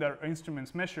only thing that our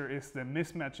instruments measure is the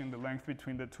mismatch in the length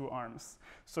between the two arms.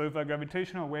 So if a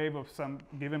gravitational wave of some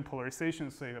given polarization,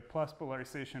 say a plus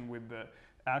polarization with the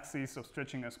axis of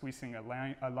stretching and squeezing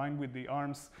aligned with the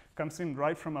arms, comes in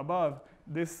right from above,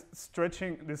 this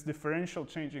differential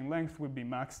change in length would be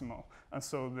maximal. And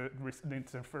so the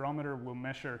interferometer will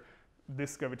measure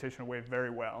this gravitational wave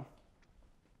very well.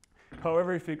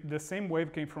 However, if the same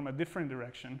wave came from a different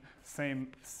direction,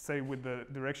 say with the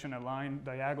direction aligned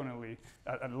diagonally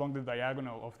along the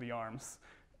diagonal of the arms,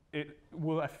 it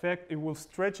will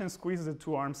stretch and squeeze the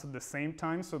two arms at the same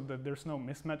time so that there's no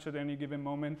mismatch at any given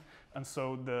moment, and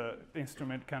so the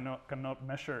instrument cannot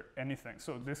measure anything.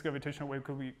 So this gravitational wave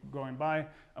could be going by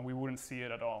and we wouldn't see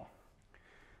it at all.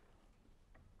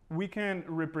 We can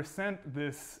represent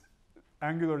this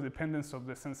angular dependence of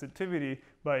the sensitivity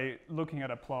by looking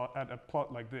at a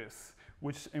plot like this,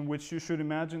 in which you should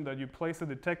imagine that you place a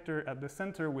detector at the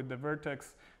center with the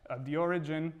vertex at the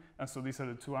origin, and so these are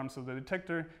the two arms of the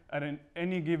detector. At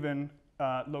any given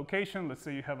location, let's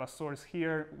say you have a source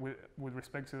here with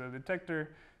respect to the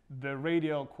detector, the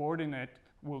radial coordinate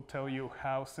will tell you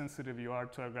how sensitive you are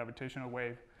to a gravitational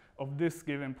wave of this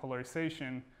given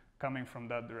polarization coming from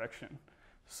that direction.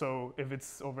 So if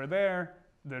it's over there,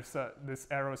 this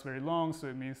arrow is very long, so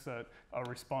it means that our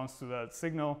response to that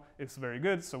signal is very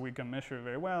good, so we can measure it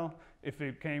very well. If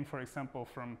it came, for example,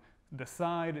 from the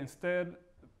side instead,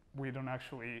 we don't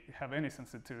actually have any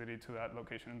sensitivity to that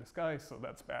location in the sky, so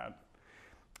that's bad.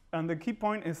 And the key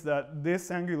point is that this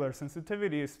angular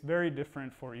sensitivity is very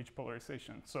different for each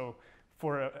polarization. So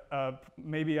for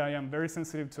maybe I am very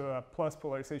sensitive to a plus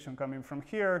polarization coming from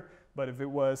here, but if it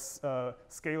was a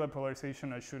scalar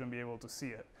polarization, I shouldn't be able to see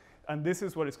it. And this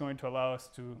is what is going to allow us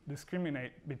to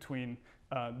discriminate between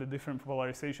the different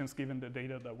polarizations given the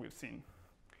data that we've seen.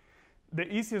 The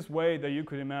easiest way that you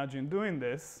could imagine doing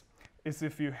this is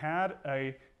if you had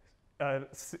a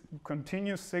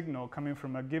continuous signal coming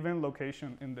from a given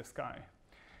location in the sky.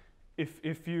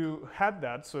 If you had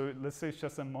that, so let's say it's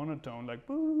just a monotone, like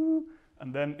boo,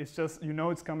 and then it's just, you know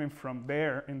it's coming from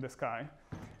there in the sky.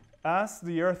 As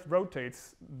the Earth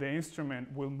rotates, the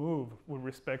instrument will move with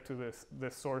respect to the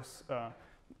source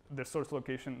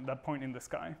location, that point in the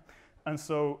sky. And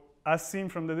so, as seen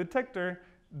from the detector,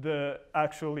 the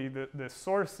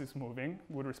source is moving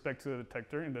with respect to the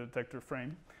detector in the detector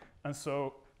frame. And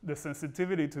so, the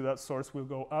sensitivity to that source will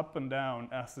go up and down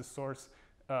as the source,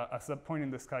 as that point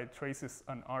in the sky traces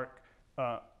an arc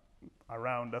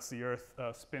around as the Earth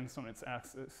spins on its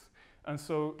axis. And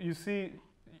so, you see,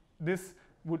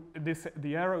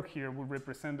 the arrow here would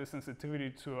represent the sensitivity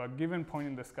to a given point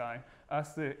in the sky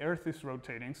as the Earth is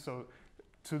rotating. So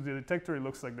to the detector, it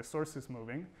looks like the source is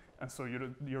moving. And so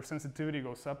your sensitivity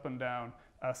goes up and down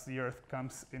as the Earth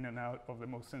comes in and out of the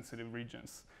most sensitive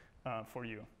regions for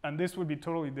you. And this would be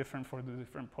totally different for the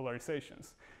different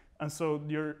polarizations. And so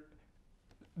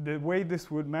the way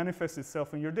this would manifest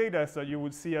itself in your data is that you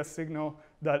would see a signal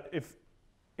that if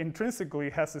intrinsically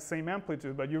has the same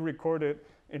amplitude, but you record it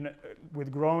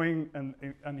with growing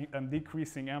and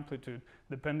decreasing amplitude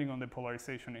depending on the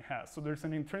polarization it has. So there's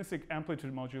an intrinsic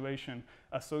amplitude modulation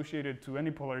associated to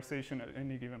any polarization at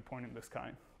any given point in the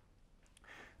sky.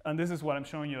 And this is what I'm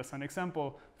showing you as an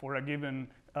example for a given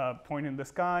point in the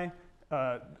sky.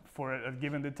 For a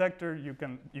given detector, you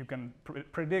can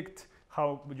predict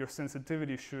how your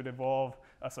sensitivity should evolve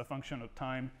as a function of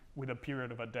time with a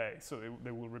period of a day. So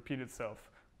they will repeat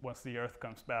itself once the Earth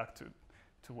comes back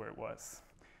to where it was.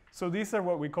 So these are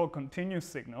what we call continuous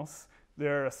signals.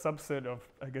 They're a subset of,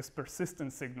 I guess,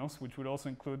 persistent signals, which would also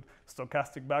include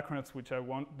stochastic backgrounds, which I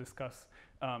won't discuss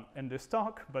in this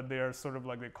talk, but they are sort of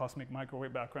like the cosmic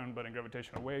microwave background, but in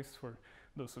gravitational waves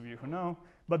those of you who know.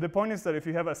 But the point is that if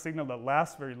you have a signal that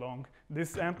lasts very long,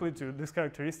 this amplitude, this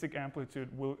characteristic amplitude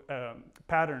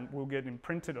pattern will get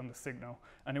imprinted on the signal,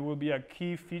 and it will be a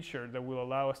key feature that will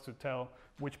allow us to tell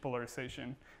which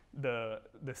polarization the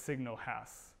signal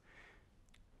has.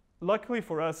 Luckily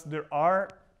for us,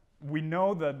 we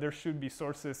know that there should be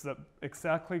sources that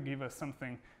exactly give us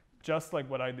something just like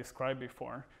what I described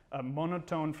before, a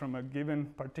monotone from a given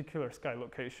particular sky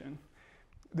location.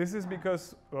 This is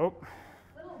because, little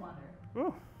wonder.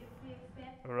 Ooh.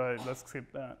 All right, let's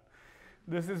skip that.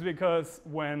 This is because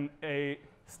when a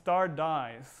star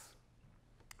dies,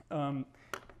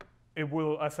 it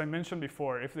will, as I mentioned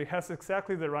before, if it has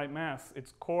exactly the right mass,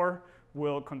 its core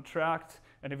will contract,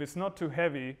 and if it's not too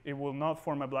heavy, it will not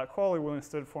form a black hole, it will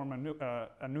instead form a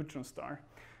neutron star.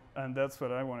 And that's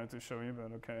what I wanted to show you,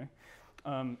 but okay.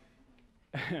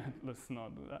 Let's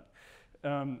not do that.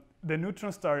 The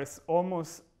neutron star is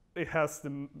it has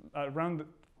around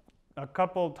a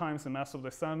couple times the mass of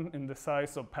the sun in the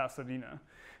size of Pasadena.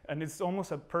 And it's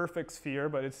almost a perfect sphere,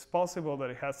 but it's possible that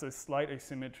it has a slight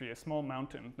asymmetry, a small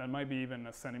mountain that might be even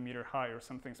a centimeter high or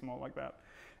something small like that.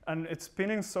 And it's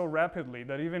spinning so rapidly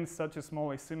that even such a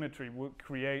small asymmetry would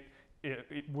create,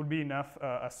 it would be enough,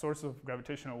 a source of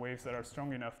gravitational waves that are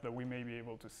strong enough that we may be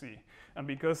able to see. And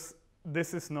because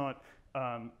this is not,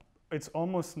 it's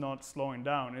almost not slowing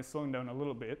down, it's slowing down a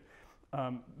little bit,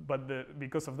 but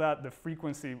because of that, the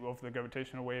frequency of the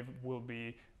gravitational wave will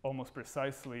be almost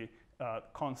precisely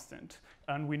constant.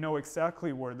 And we know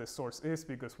exactly where the source is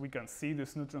because we can see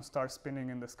this neutron star spinning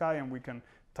in the sky, and we can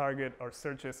target our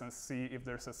searches and see if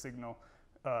there's a signal,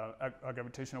 a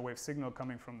gravitational wave signal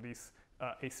coming from these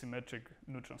asymmetric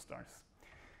neutron stars.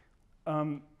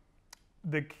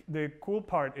 The cool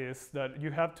part is that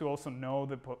you have to also know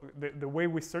the way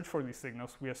we search for these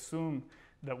signals. We assume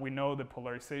that we know the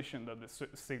polarization that the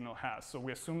signal has. So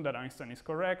we assume that Einstein is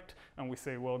correct, and we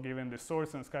say, well, given the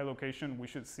source and sky location, we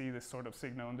should see this sort of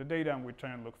signal in the data, and we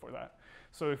try and look for that.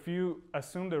 So if you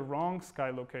assume the wrong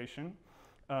sky location,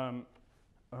 let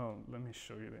me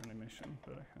show you the animation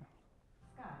that I have.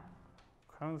 Sky.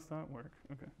 How does that work?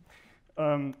 Okay.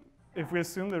 If we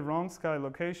assume the wrong sky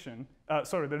location,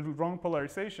 the wrong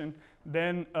polarization,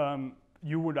 then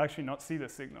you would actually not see the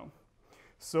signal.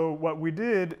 So what we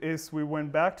did is we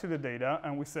went back to the data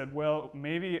and we said, well,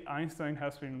 maybe Einstein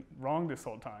has been wrong this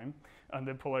whole time, and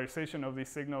the polarization of these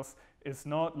signals is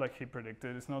not like he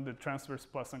predicted. It's not the transverse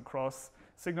plus and cross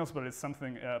signals, but it's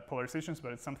something, polarizations,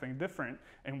 but it's something different,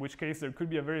 in which case there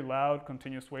could be a very loud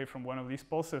continuous wave from one of these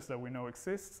pulses that we know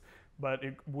exists, but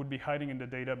it would be hiding in the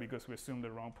data because we assumed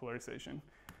the wrong polarization.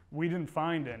 We didn't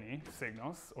find any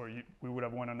signals, or we would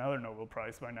have won another Nobel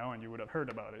Prize by now and you would have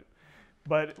heard about it.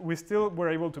 But we still were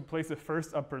able to place the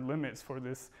first upper limits for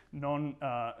this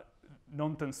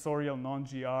non-tensorial,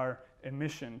 non-GR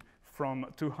emission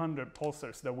from 200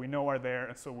 pulsars that we know are there,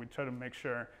 and so we try to make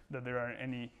sure that there are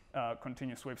any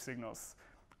continuous wave signals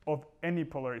of any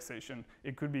polarization.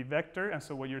 It could be vector, and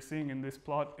so what you're seeing in this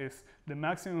plot is the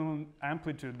maximum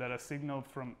amplitude that a signal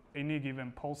from any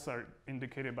given pulsar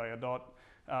indicated by a dot,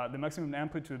 the maximum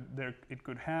amplitude there it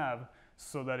could have,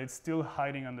 so that it's still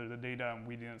hiding under the data and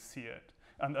we didn't see it,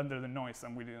 and under the noise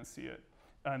and we didn't see it.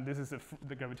 And this is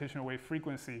the gravitational wave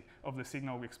frequency of the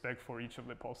signal we expect for each of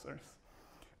the pulsars.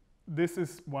 This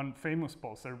is one famous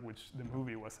pulsar, which the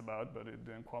movie was about, but it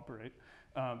didn't cooperate,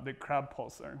 the Crab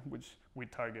pulsar, which we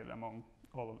target among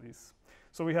all of these.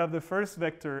 So we have the first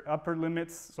vector upper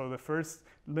limits, so the first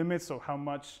limits of how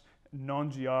much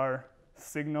non-GR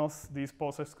signals these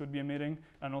pulsars could be emitting,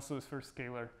 and also the first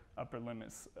scalar upper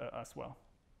limits as well.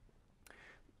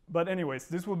 But anyways,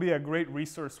 this will be a great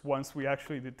resource once we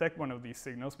actually detect one of these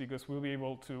signals, because we'll be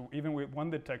able to, even with one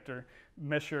detector,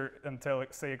 measure and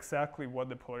say exactly what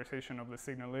the polarization of the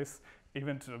signal is,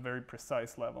 even to a very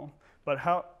precise level. But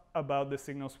how about the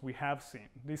signals we have seen?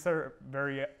 These are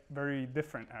very, very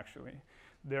different, actually.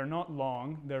 They're not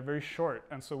long, they're very short,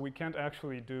 and so we can't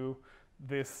actually do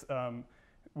this.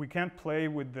 We can't play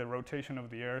with the rotation of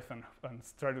the Earth and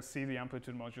try to see the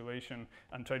amplitude modulation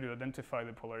and try to identify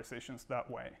the polarizations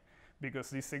that way, because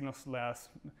these signals last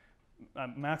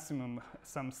at maximum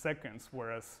some seconds,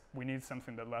 whereas we need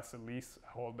something that lasts at least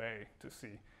a whole day to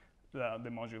see the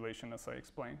modulation, as I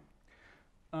explained.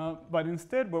 But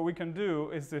instead, what we can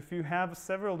do is, if you have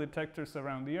several detectors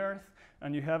around the Earth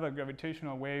and you have a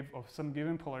gravitational wave of some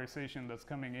given polarization that's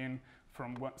coming in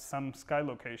from some sky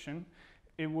location,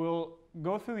 it will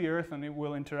go through the Earth and it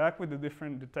will interact with the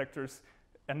different detectors,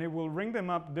 and it will ring them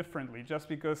up differently just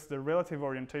because the relative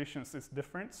orientations is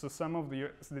different. So some of the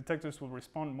detectors will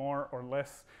respond more or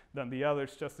less than the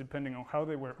others, just depending on how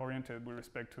they were oriented with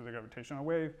respect to the gravitational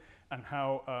wave and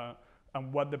how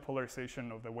and what the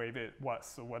polarization of the wave was,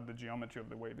 so what the geometry of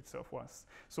the wave itself was.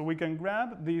 So we can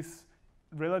grab these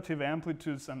relative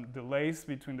amplitudes and delays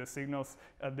between the signals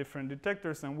at different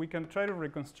detectors, and we can try to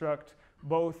reconstruct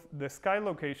both the sky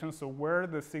location, so where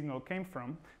the signal came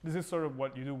from. This is sort of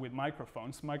what you do with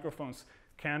microphones. Microphones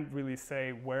can't really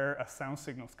say where a sound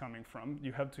signal is coming from.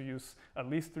 You have to use at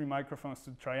least 3 microphones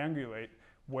to triangulate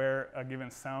where a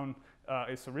given sound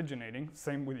is originating.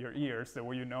 Same with your ears. The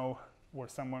way you know where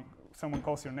someone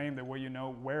calls your name, the way you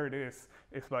know where it is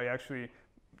by actually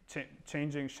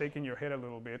shaking your head a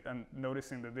little bit and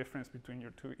noticing the difference between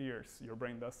your 2 ears. Your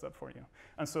brain does that for you.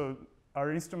 And so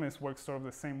our instruments work sort of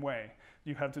the same way.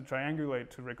 You have to triangulate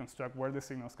to reconstruct where the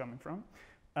signal is coming from.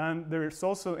 And there's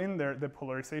also in there the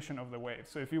polarization of the wave.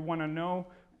 So if you want to know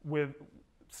with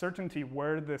certainty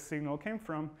where the signal came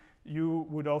from, you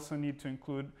would also need to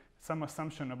include some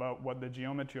assumption about what the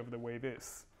geometry of the wave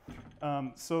is.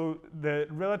 So the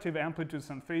relative amplitudes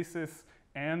and phases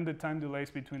and the time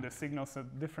delays between the signals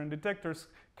at different detectors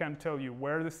can tell you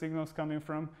where the signal is coming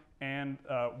from and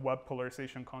what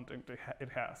polarization content it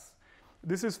has.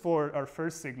 This is for our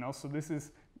first signal. So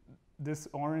this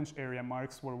orange area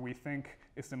marks where we think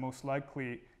is the most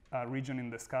likely region in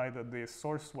the sky that the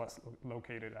source was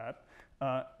located at.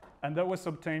 And that was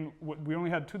obtained, we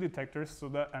only had 2 detectors,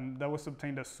 and that was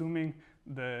obtained assuming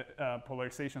the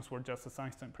polarizations were just as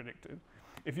Einstein predicted.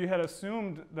 If you had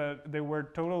assumed that they were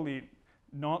totally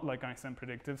not like Einstein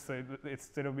predicted, say that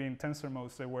instead of being tensor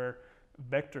modes, they were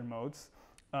vector modes,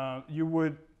 it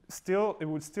would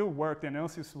still work, the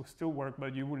analysis would still work,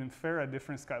 but you would infer a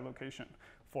different sky location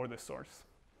for the source.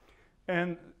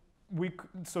 And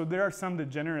so there are some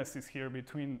degeneracies here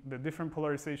between the different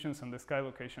polarizations and the sky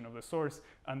location of the source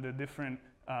and the different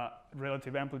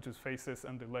relative amplitudes, phases,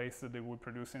 and delays that they would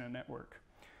produce in a network.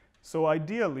 So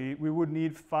ideally, we would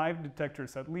need 5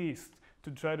 detectors at least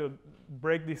to try to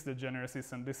break these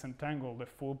degeneracies and disentangle the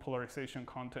full polarization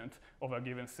content of a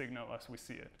given signal as we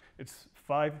see it. It's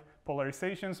 5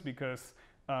 polarizations because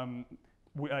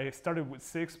I started with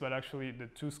 6, but actually the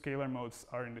 2 scalar modes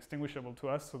are indistinguishable to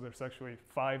us. So there's actually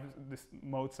 5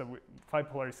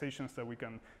 polarizations that we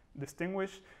can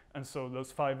distinguish. And so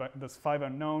those 5 are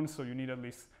known, so you need at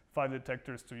least 5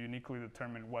 detectors to uniquely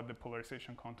determine what the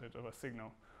polarization content of a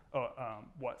signal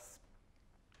was.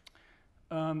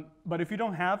 But if you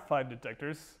don't have 5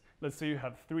 detectors, let's say you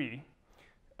have 3,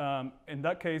 in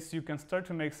that case, you can start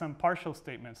to make some partial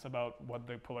statements about what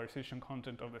the polarization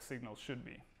content of the signal should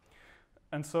be.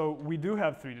 And so we do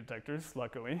have 3 detectors,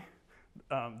 luckily.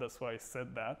 That's why I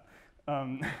said that.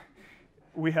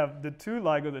 We have the 2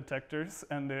 LIGO detectors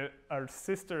and our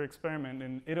sister experiment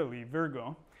in Italy,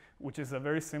 Virgo, which is a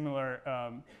very similar,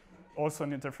 also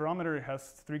an interferometer. It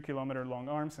has 3 kilometer long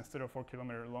arms instead of 4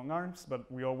 kilometer long arms,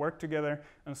 but we all work together.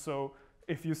 And so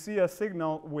if you see a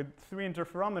signal with 3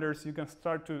 interferometers, you can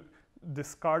start to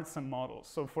discard some models.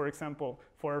 So for example,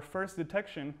 for our first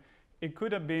detection, it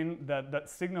could have been that that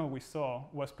signal we saw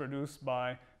was produced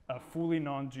by a fully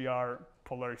non-GR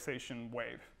polarization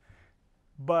wave.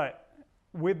 But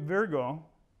with Virgo,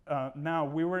 now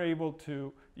we were able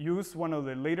to use one of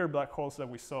the later black holes that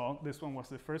we saw. This one was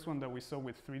the first one that we saw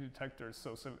with 3 detectors,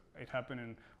 so it happened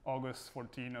in August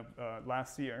 14 of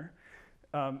last year.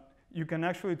 You can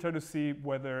actually try to see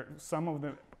whether some of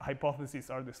the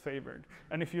hypotheses are disfavored.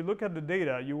 And if you look at the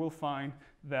data, you will find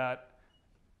that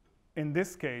in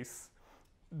this case,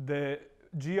 the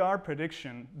GR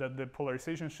prediction that the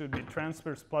polarization should be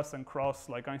transverse, plus, and cross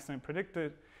like Einstein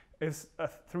predicted is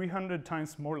 300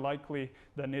 times more likely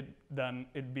than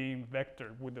it being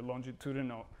vector with the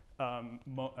longitudinal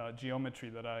geometry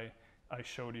that I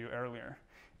showed you earlier.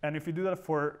 And if you do that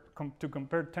to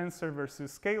compare tensor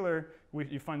versus scalar,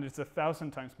 you find it's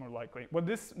 1,000 times more likely. What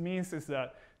this means is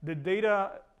that the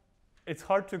data, it's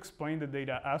hard to explain the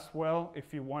data as well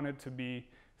if you want it to be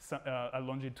a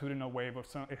longitudinal wave or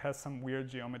it has some weird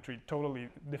geometry totally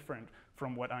different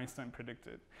from what Einstein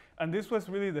predicted. And this was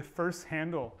really the first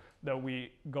handle that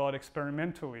we got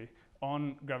experimentally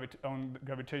on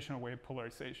gravitational wave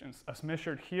polarizations, as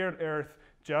measured here at Earth,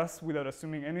 just without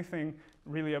assuming anything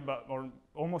really about, or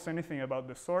almost anything about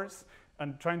the source,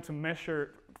 and trying to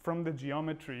measure from the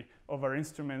geometry of our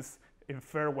instruments,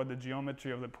 infer what the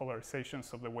geometry of the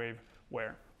polarizations of the wave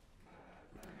were.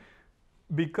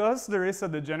 Because there is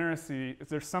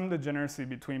there's some degeneracy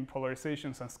between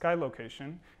polarizations and sky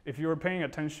location, if you are paying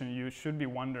attention, you should be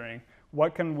wondering,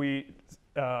 what can we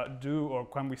do or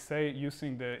can we say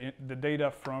using the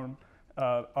data from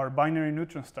our binary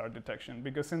neutron star detection?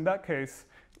 Because in that case,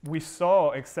 we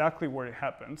saw exactly where it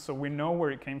happened, so we know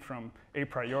where it came from a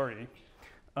priori.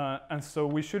 And so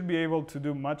we should be able to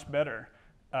do much better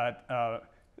at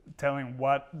telling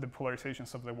what the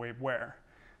polarizations of the wave were.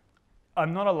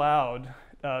 I'm not allowed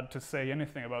to say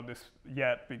anything about this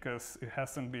yet because it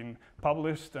hasn't been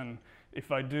published, and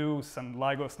if I do, some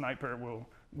LIGO sniper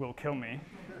will kill me.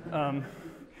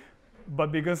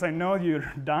 But because I know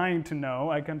you're dying to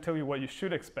know, I can tell you what you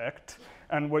should expect.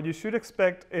 And what you should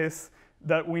expect is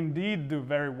that we indeed do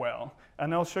very well.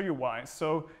 And I'll show you why.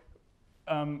 So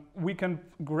we can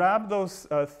grab those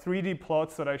 3D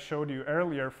plots that I showed you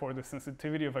earlier for the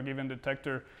sensitivity of a given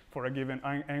detector for a given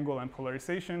angle and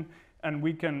polarization, and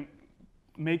we can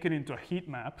make it into a heat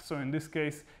map. So in this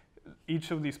case,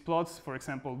 each of these plots, for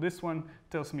example, this one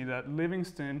tells me that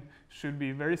Livingston should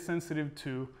be very sensitive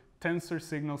to tensor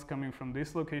signals coming from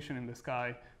this location in the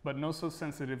sky, but not so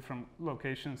sensitive from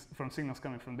signals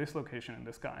coming from this location in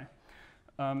the sky.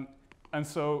 And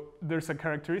so there's a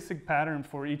characteristic pattern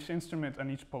for each instrument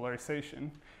and each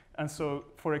polarization. And so,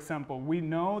 for example, we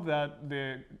know that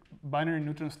the binary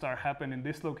neutron star happened in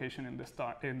this location in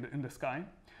the sky.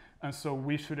 And so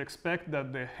we should expect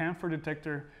that the Hanford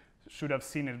detector should have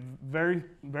seen it very,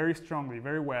 very strongly,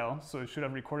 very well. So it should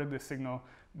have recorded the signal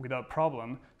without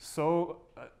problem. So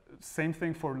same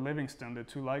thing for Livingston, the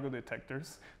two LIGO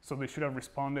detectors. So they should have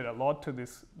responded a lot to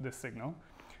this signal.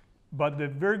 But the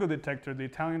Virgo detector, the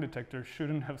Italian detector,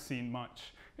 shouldn't have seen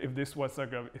much if this was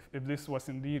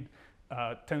indeed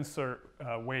a tensor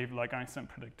wave like Einstein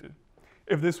predicted.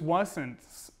 If this wasn't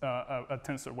a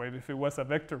tensor wave, if it was a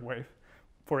vector wave,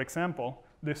 for example,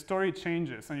 the story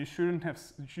changes, and you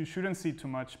shouldn't see too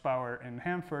much power in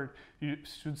Hanford. You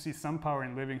should see some power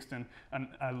in Livingston and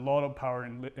a lot of power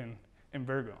in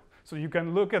Virgo. So you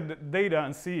can look at the data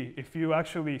and see if you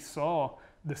actually saw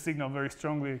the signal very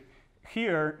strongly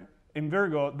here in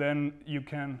Virgo, then you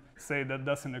can say that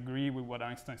doesn't agree with what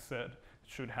Einstein said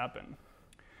should happen.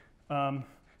 And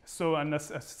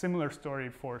that's a similar story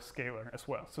for scalar as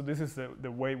well. So this is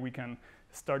the way we can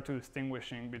start to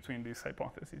distinguishing between these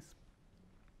hypotheses.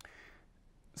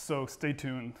 So stay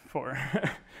tuned for,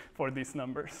 for these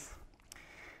numbers.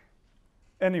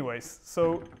 Anyways,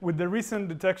 so with the recent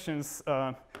detections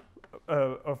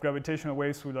of gravitational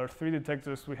waves with our 3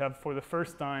 detectors, we have for the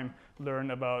first time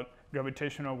learned about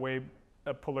gravitational wave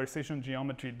polarization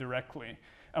geometry directly.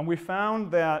 And we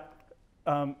found that,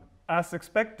 as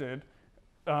expected,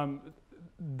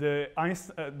 the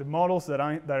models that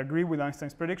agree with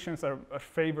Einstein's predictions are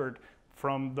favored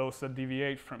from those that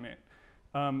deviate from it.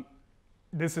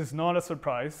 This is not a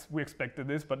surprise. We expected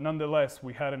this, but nonetheless,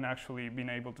 we hadn't actually been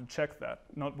able to check that,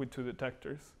 not with 2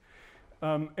 detectors.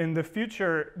 In the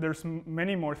future, there's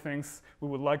many more things we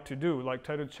would like to do, like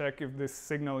try to check if this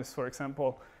signal is, for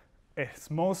example,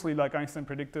 it's mostly like Einstein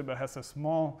predicted, but has a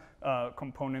small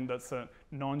component that's a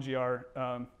non-GR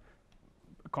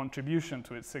contribution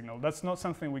to its signal. That's not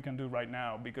something we can do right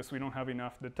now because we don't have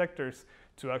enough detectors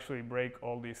to actually break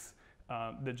all these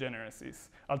degeneracies.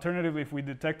 Alternatively, if we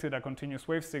detected a continuous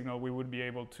wave signal, we would be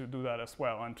able to do that as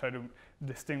well and try to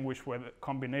distinguish whether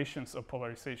combinations of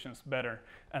polarizations better.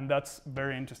 And that's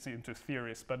very interesting to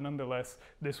theorists. But nonetheless,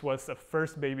 this was the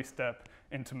first baby step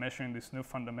into measuring this new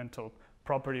fundamental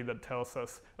property that tells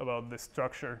us about the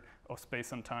structure of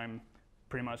space and time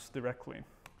pretty much directly.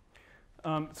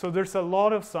 So there's a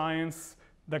lot of science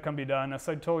that can be done. As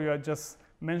I told you, I just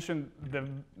mentioned the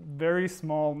very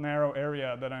small, narrow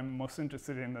area that I'm most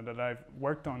interested in and that I've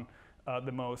worked on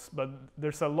the most. But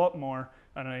there's a lot more,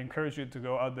 and I encourage you to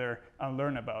go out there and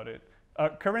learn about it.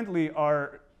 Currently,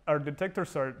 our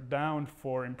detectors are down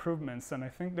for improvements, and I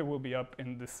think they will be up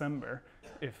in December,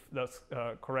 if that's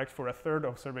correct, for a 3rd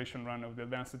observation run of the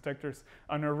advanced detectors.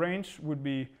 And our range would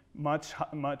be much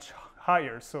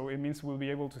higher, so it means we'll be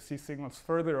able to see signals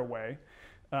further away.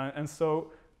 And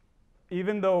so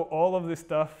even though all of this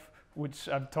stuff, which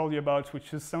I've told you about,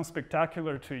 which just sounds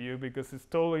spectacular to you because it's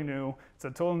totally new, it's a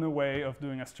total new way of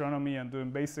doing astronomy and doing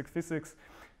basic physics,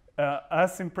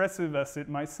 as impressive as it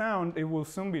might sound, it will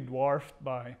soon be dwarfed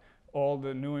by all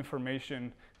the new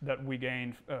information that we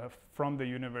gained from the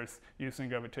universe using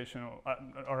gravitational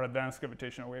or advanced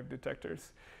gravitational wave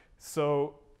detectors.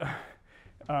 So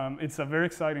it's a very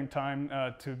exciting time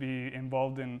to be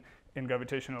involved in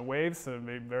gravitational waves, so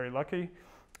I'm very lucky.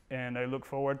 And I look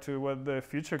forward to what the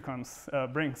future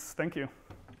brings. Thank you.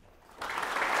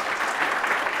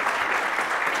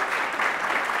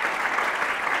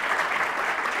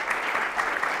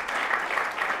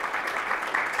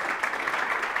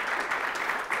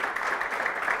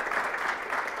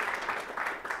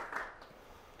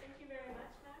 Thank you very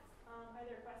much, Max. Are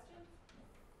there questions?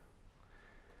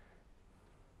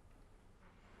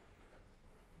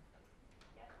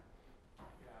 Yes?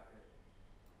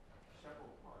 Yeah,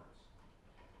 several parts.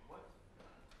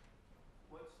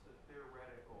 What's the theoretical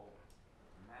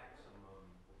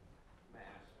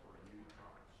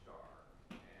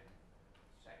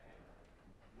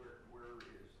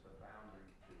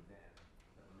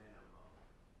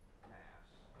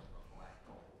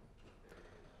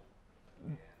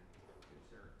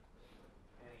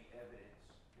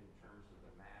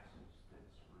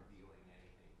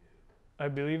I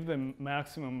believe the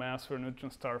maximum mass for a neutron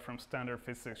star from standard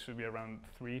physics should be around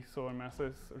 3 solar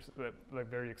masses, or like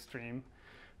very extreme.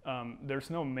 There's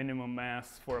no minimum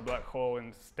mass for a black hole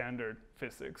in standard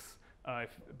physics,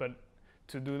 but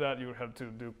to do that, you would have to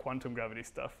do quantum gravity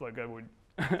stuff, like I would,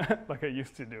 like I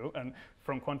used to do. And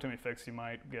from quantum effects, you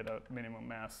might get a minimum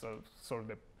mass of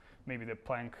sort of maybe the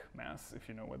Planck mass, if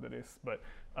you know what that is. But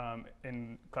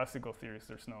in classical theories,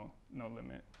 there's no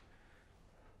limit.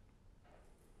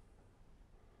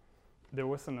 There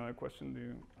was another question. Yeah,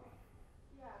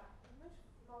 you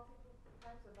mentioned multiple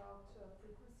times about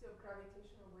frequency of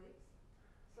gravitational waves.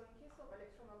 So in case of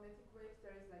electromagnetic waves,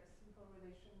 there is like simple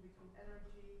relation between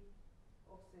energy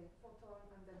of say photon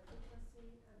and then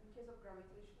frequency. And in case of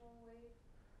gravitational wave,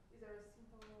 is there a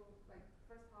simple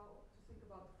first how to think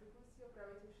about the frequency of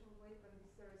gravitational wave, and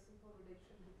is there a simple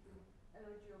relation between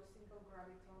energy of single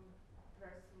graviton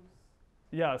versus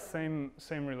Yeah, same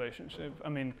relationship. I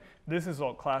mean, this is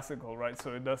all classical, right?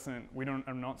 So it doesn't.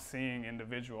 I'm not seeing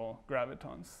individual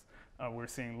gravitons. We're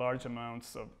seeing large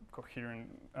amounts of coherent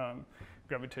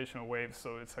gravitational waves.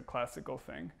 So it's a classical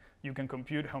thing. You can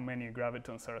compute how many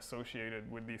gravitons are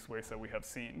associated with these waves that we have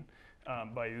seen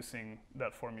by using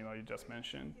that formula you just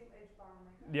mentioned.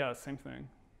 Yeah, same thing.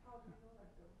 How do you know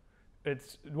that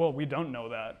though? Well, we don't know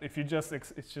that. If you just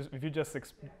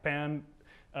expand.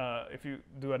 If you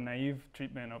do a naive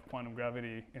treatment of quantum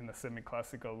gravity in the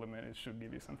semi-classical limit, it should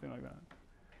give you something like that.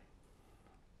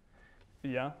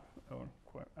 Yeah? Or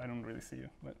I don't really see you,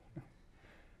 but.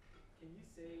 Can you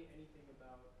say anything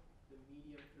about the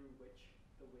medium through which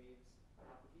the waves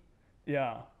propagate?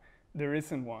 Yeah, there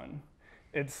isn't one.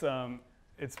 It's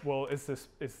this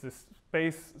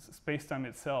space-time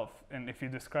itself, and if you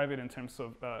describe it in terms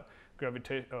of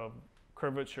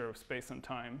curvature of space and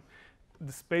time,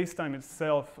 the space-time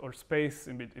itself, or space,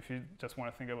 if you just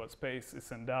want to think about space,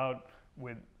 is endowed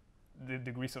with the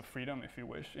degrees of freedom, if you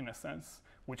wish, in a sense,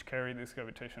 which carry this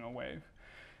gravitational wave.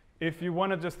 If you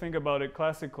want to just think about it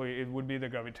classically, it would be the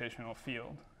gravitational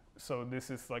field. So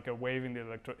this is like a wave in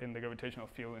the gravitational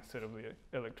field instead of the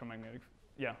electromagnetic.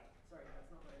 Yeah. Sorry, that's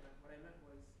not what I meant. What I meant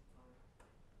was,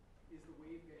 is the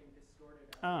wave getting distorted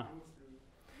as it moves through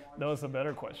large? That was a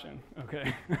better question.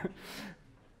 Okay.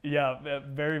 Yeah,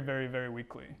 very, very, very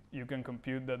weakly. You can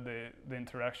compute that the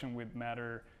interaction with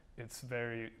matter, it's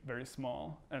very, very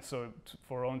small. And so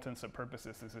for all intents and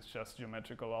purposes, this is just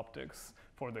geometrical optics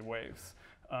for the waves.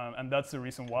 And that's the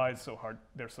reason why it's so hard,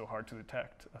 they're so hard to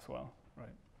detect as well, right?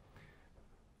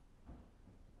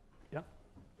 Yeah?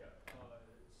 Yeah,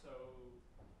 so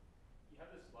you have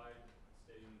this slide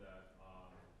stating that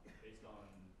based on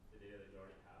the data that you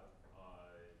already have,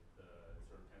 the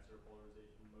sort of tensor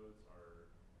polarization modes are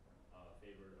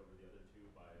favored over the other two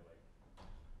by like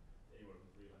anywhere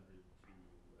from 300 to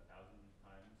 1,000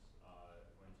 times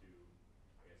according to,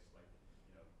 I guess, like,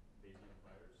 Bayesian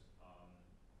priors.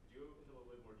 Could you go into a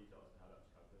little bit more detail as to how that was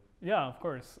calculated? Yeah, of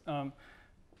course.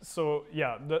 So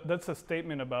yeah, that's a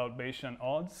statement about Bayesian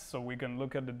odds. So we can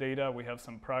look at the data. We have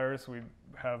some priors. We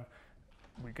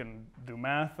can do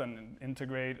math and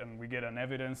integrate, and we get an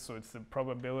evidence. So it's the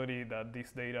probability that these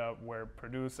data were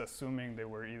produced, assuming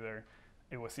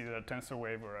it was either a tensor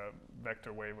wave or a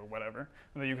vector wave or whatever.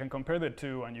 And then you can compare the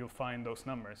two, and you'll find those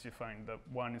numbers. You find that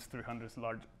one is 300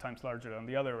 times larger than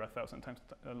the other, or 1,000 times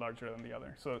larger than the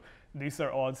other. So these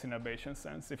are odds in a Bayesian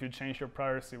sense. If you change your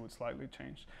priors, it would slightly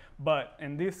change. But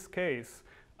in this case,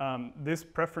 this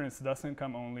preference doesn't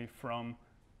come only from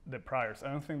the priors.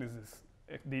 I don't think this is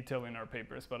detailed in our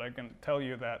papers, but I can tell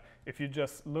you that if you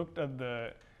just looked at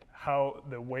how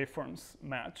the waveforms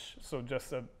match, so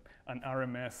just an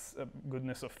RMS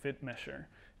goodness of fit measure,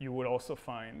 you would also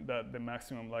find that the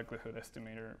maximum likelihood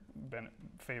estimator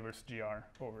favors GR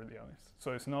over the others.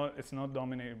 So it's not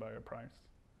dominated by our priors.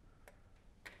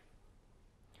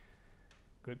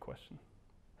 Good question.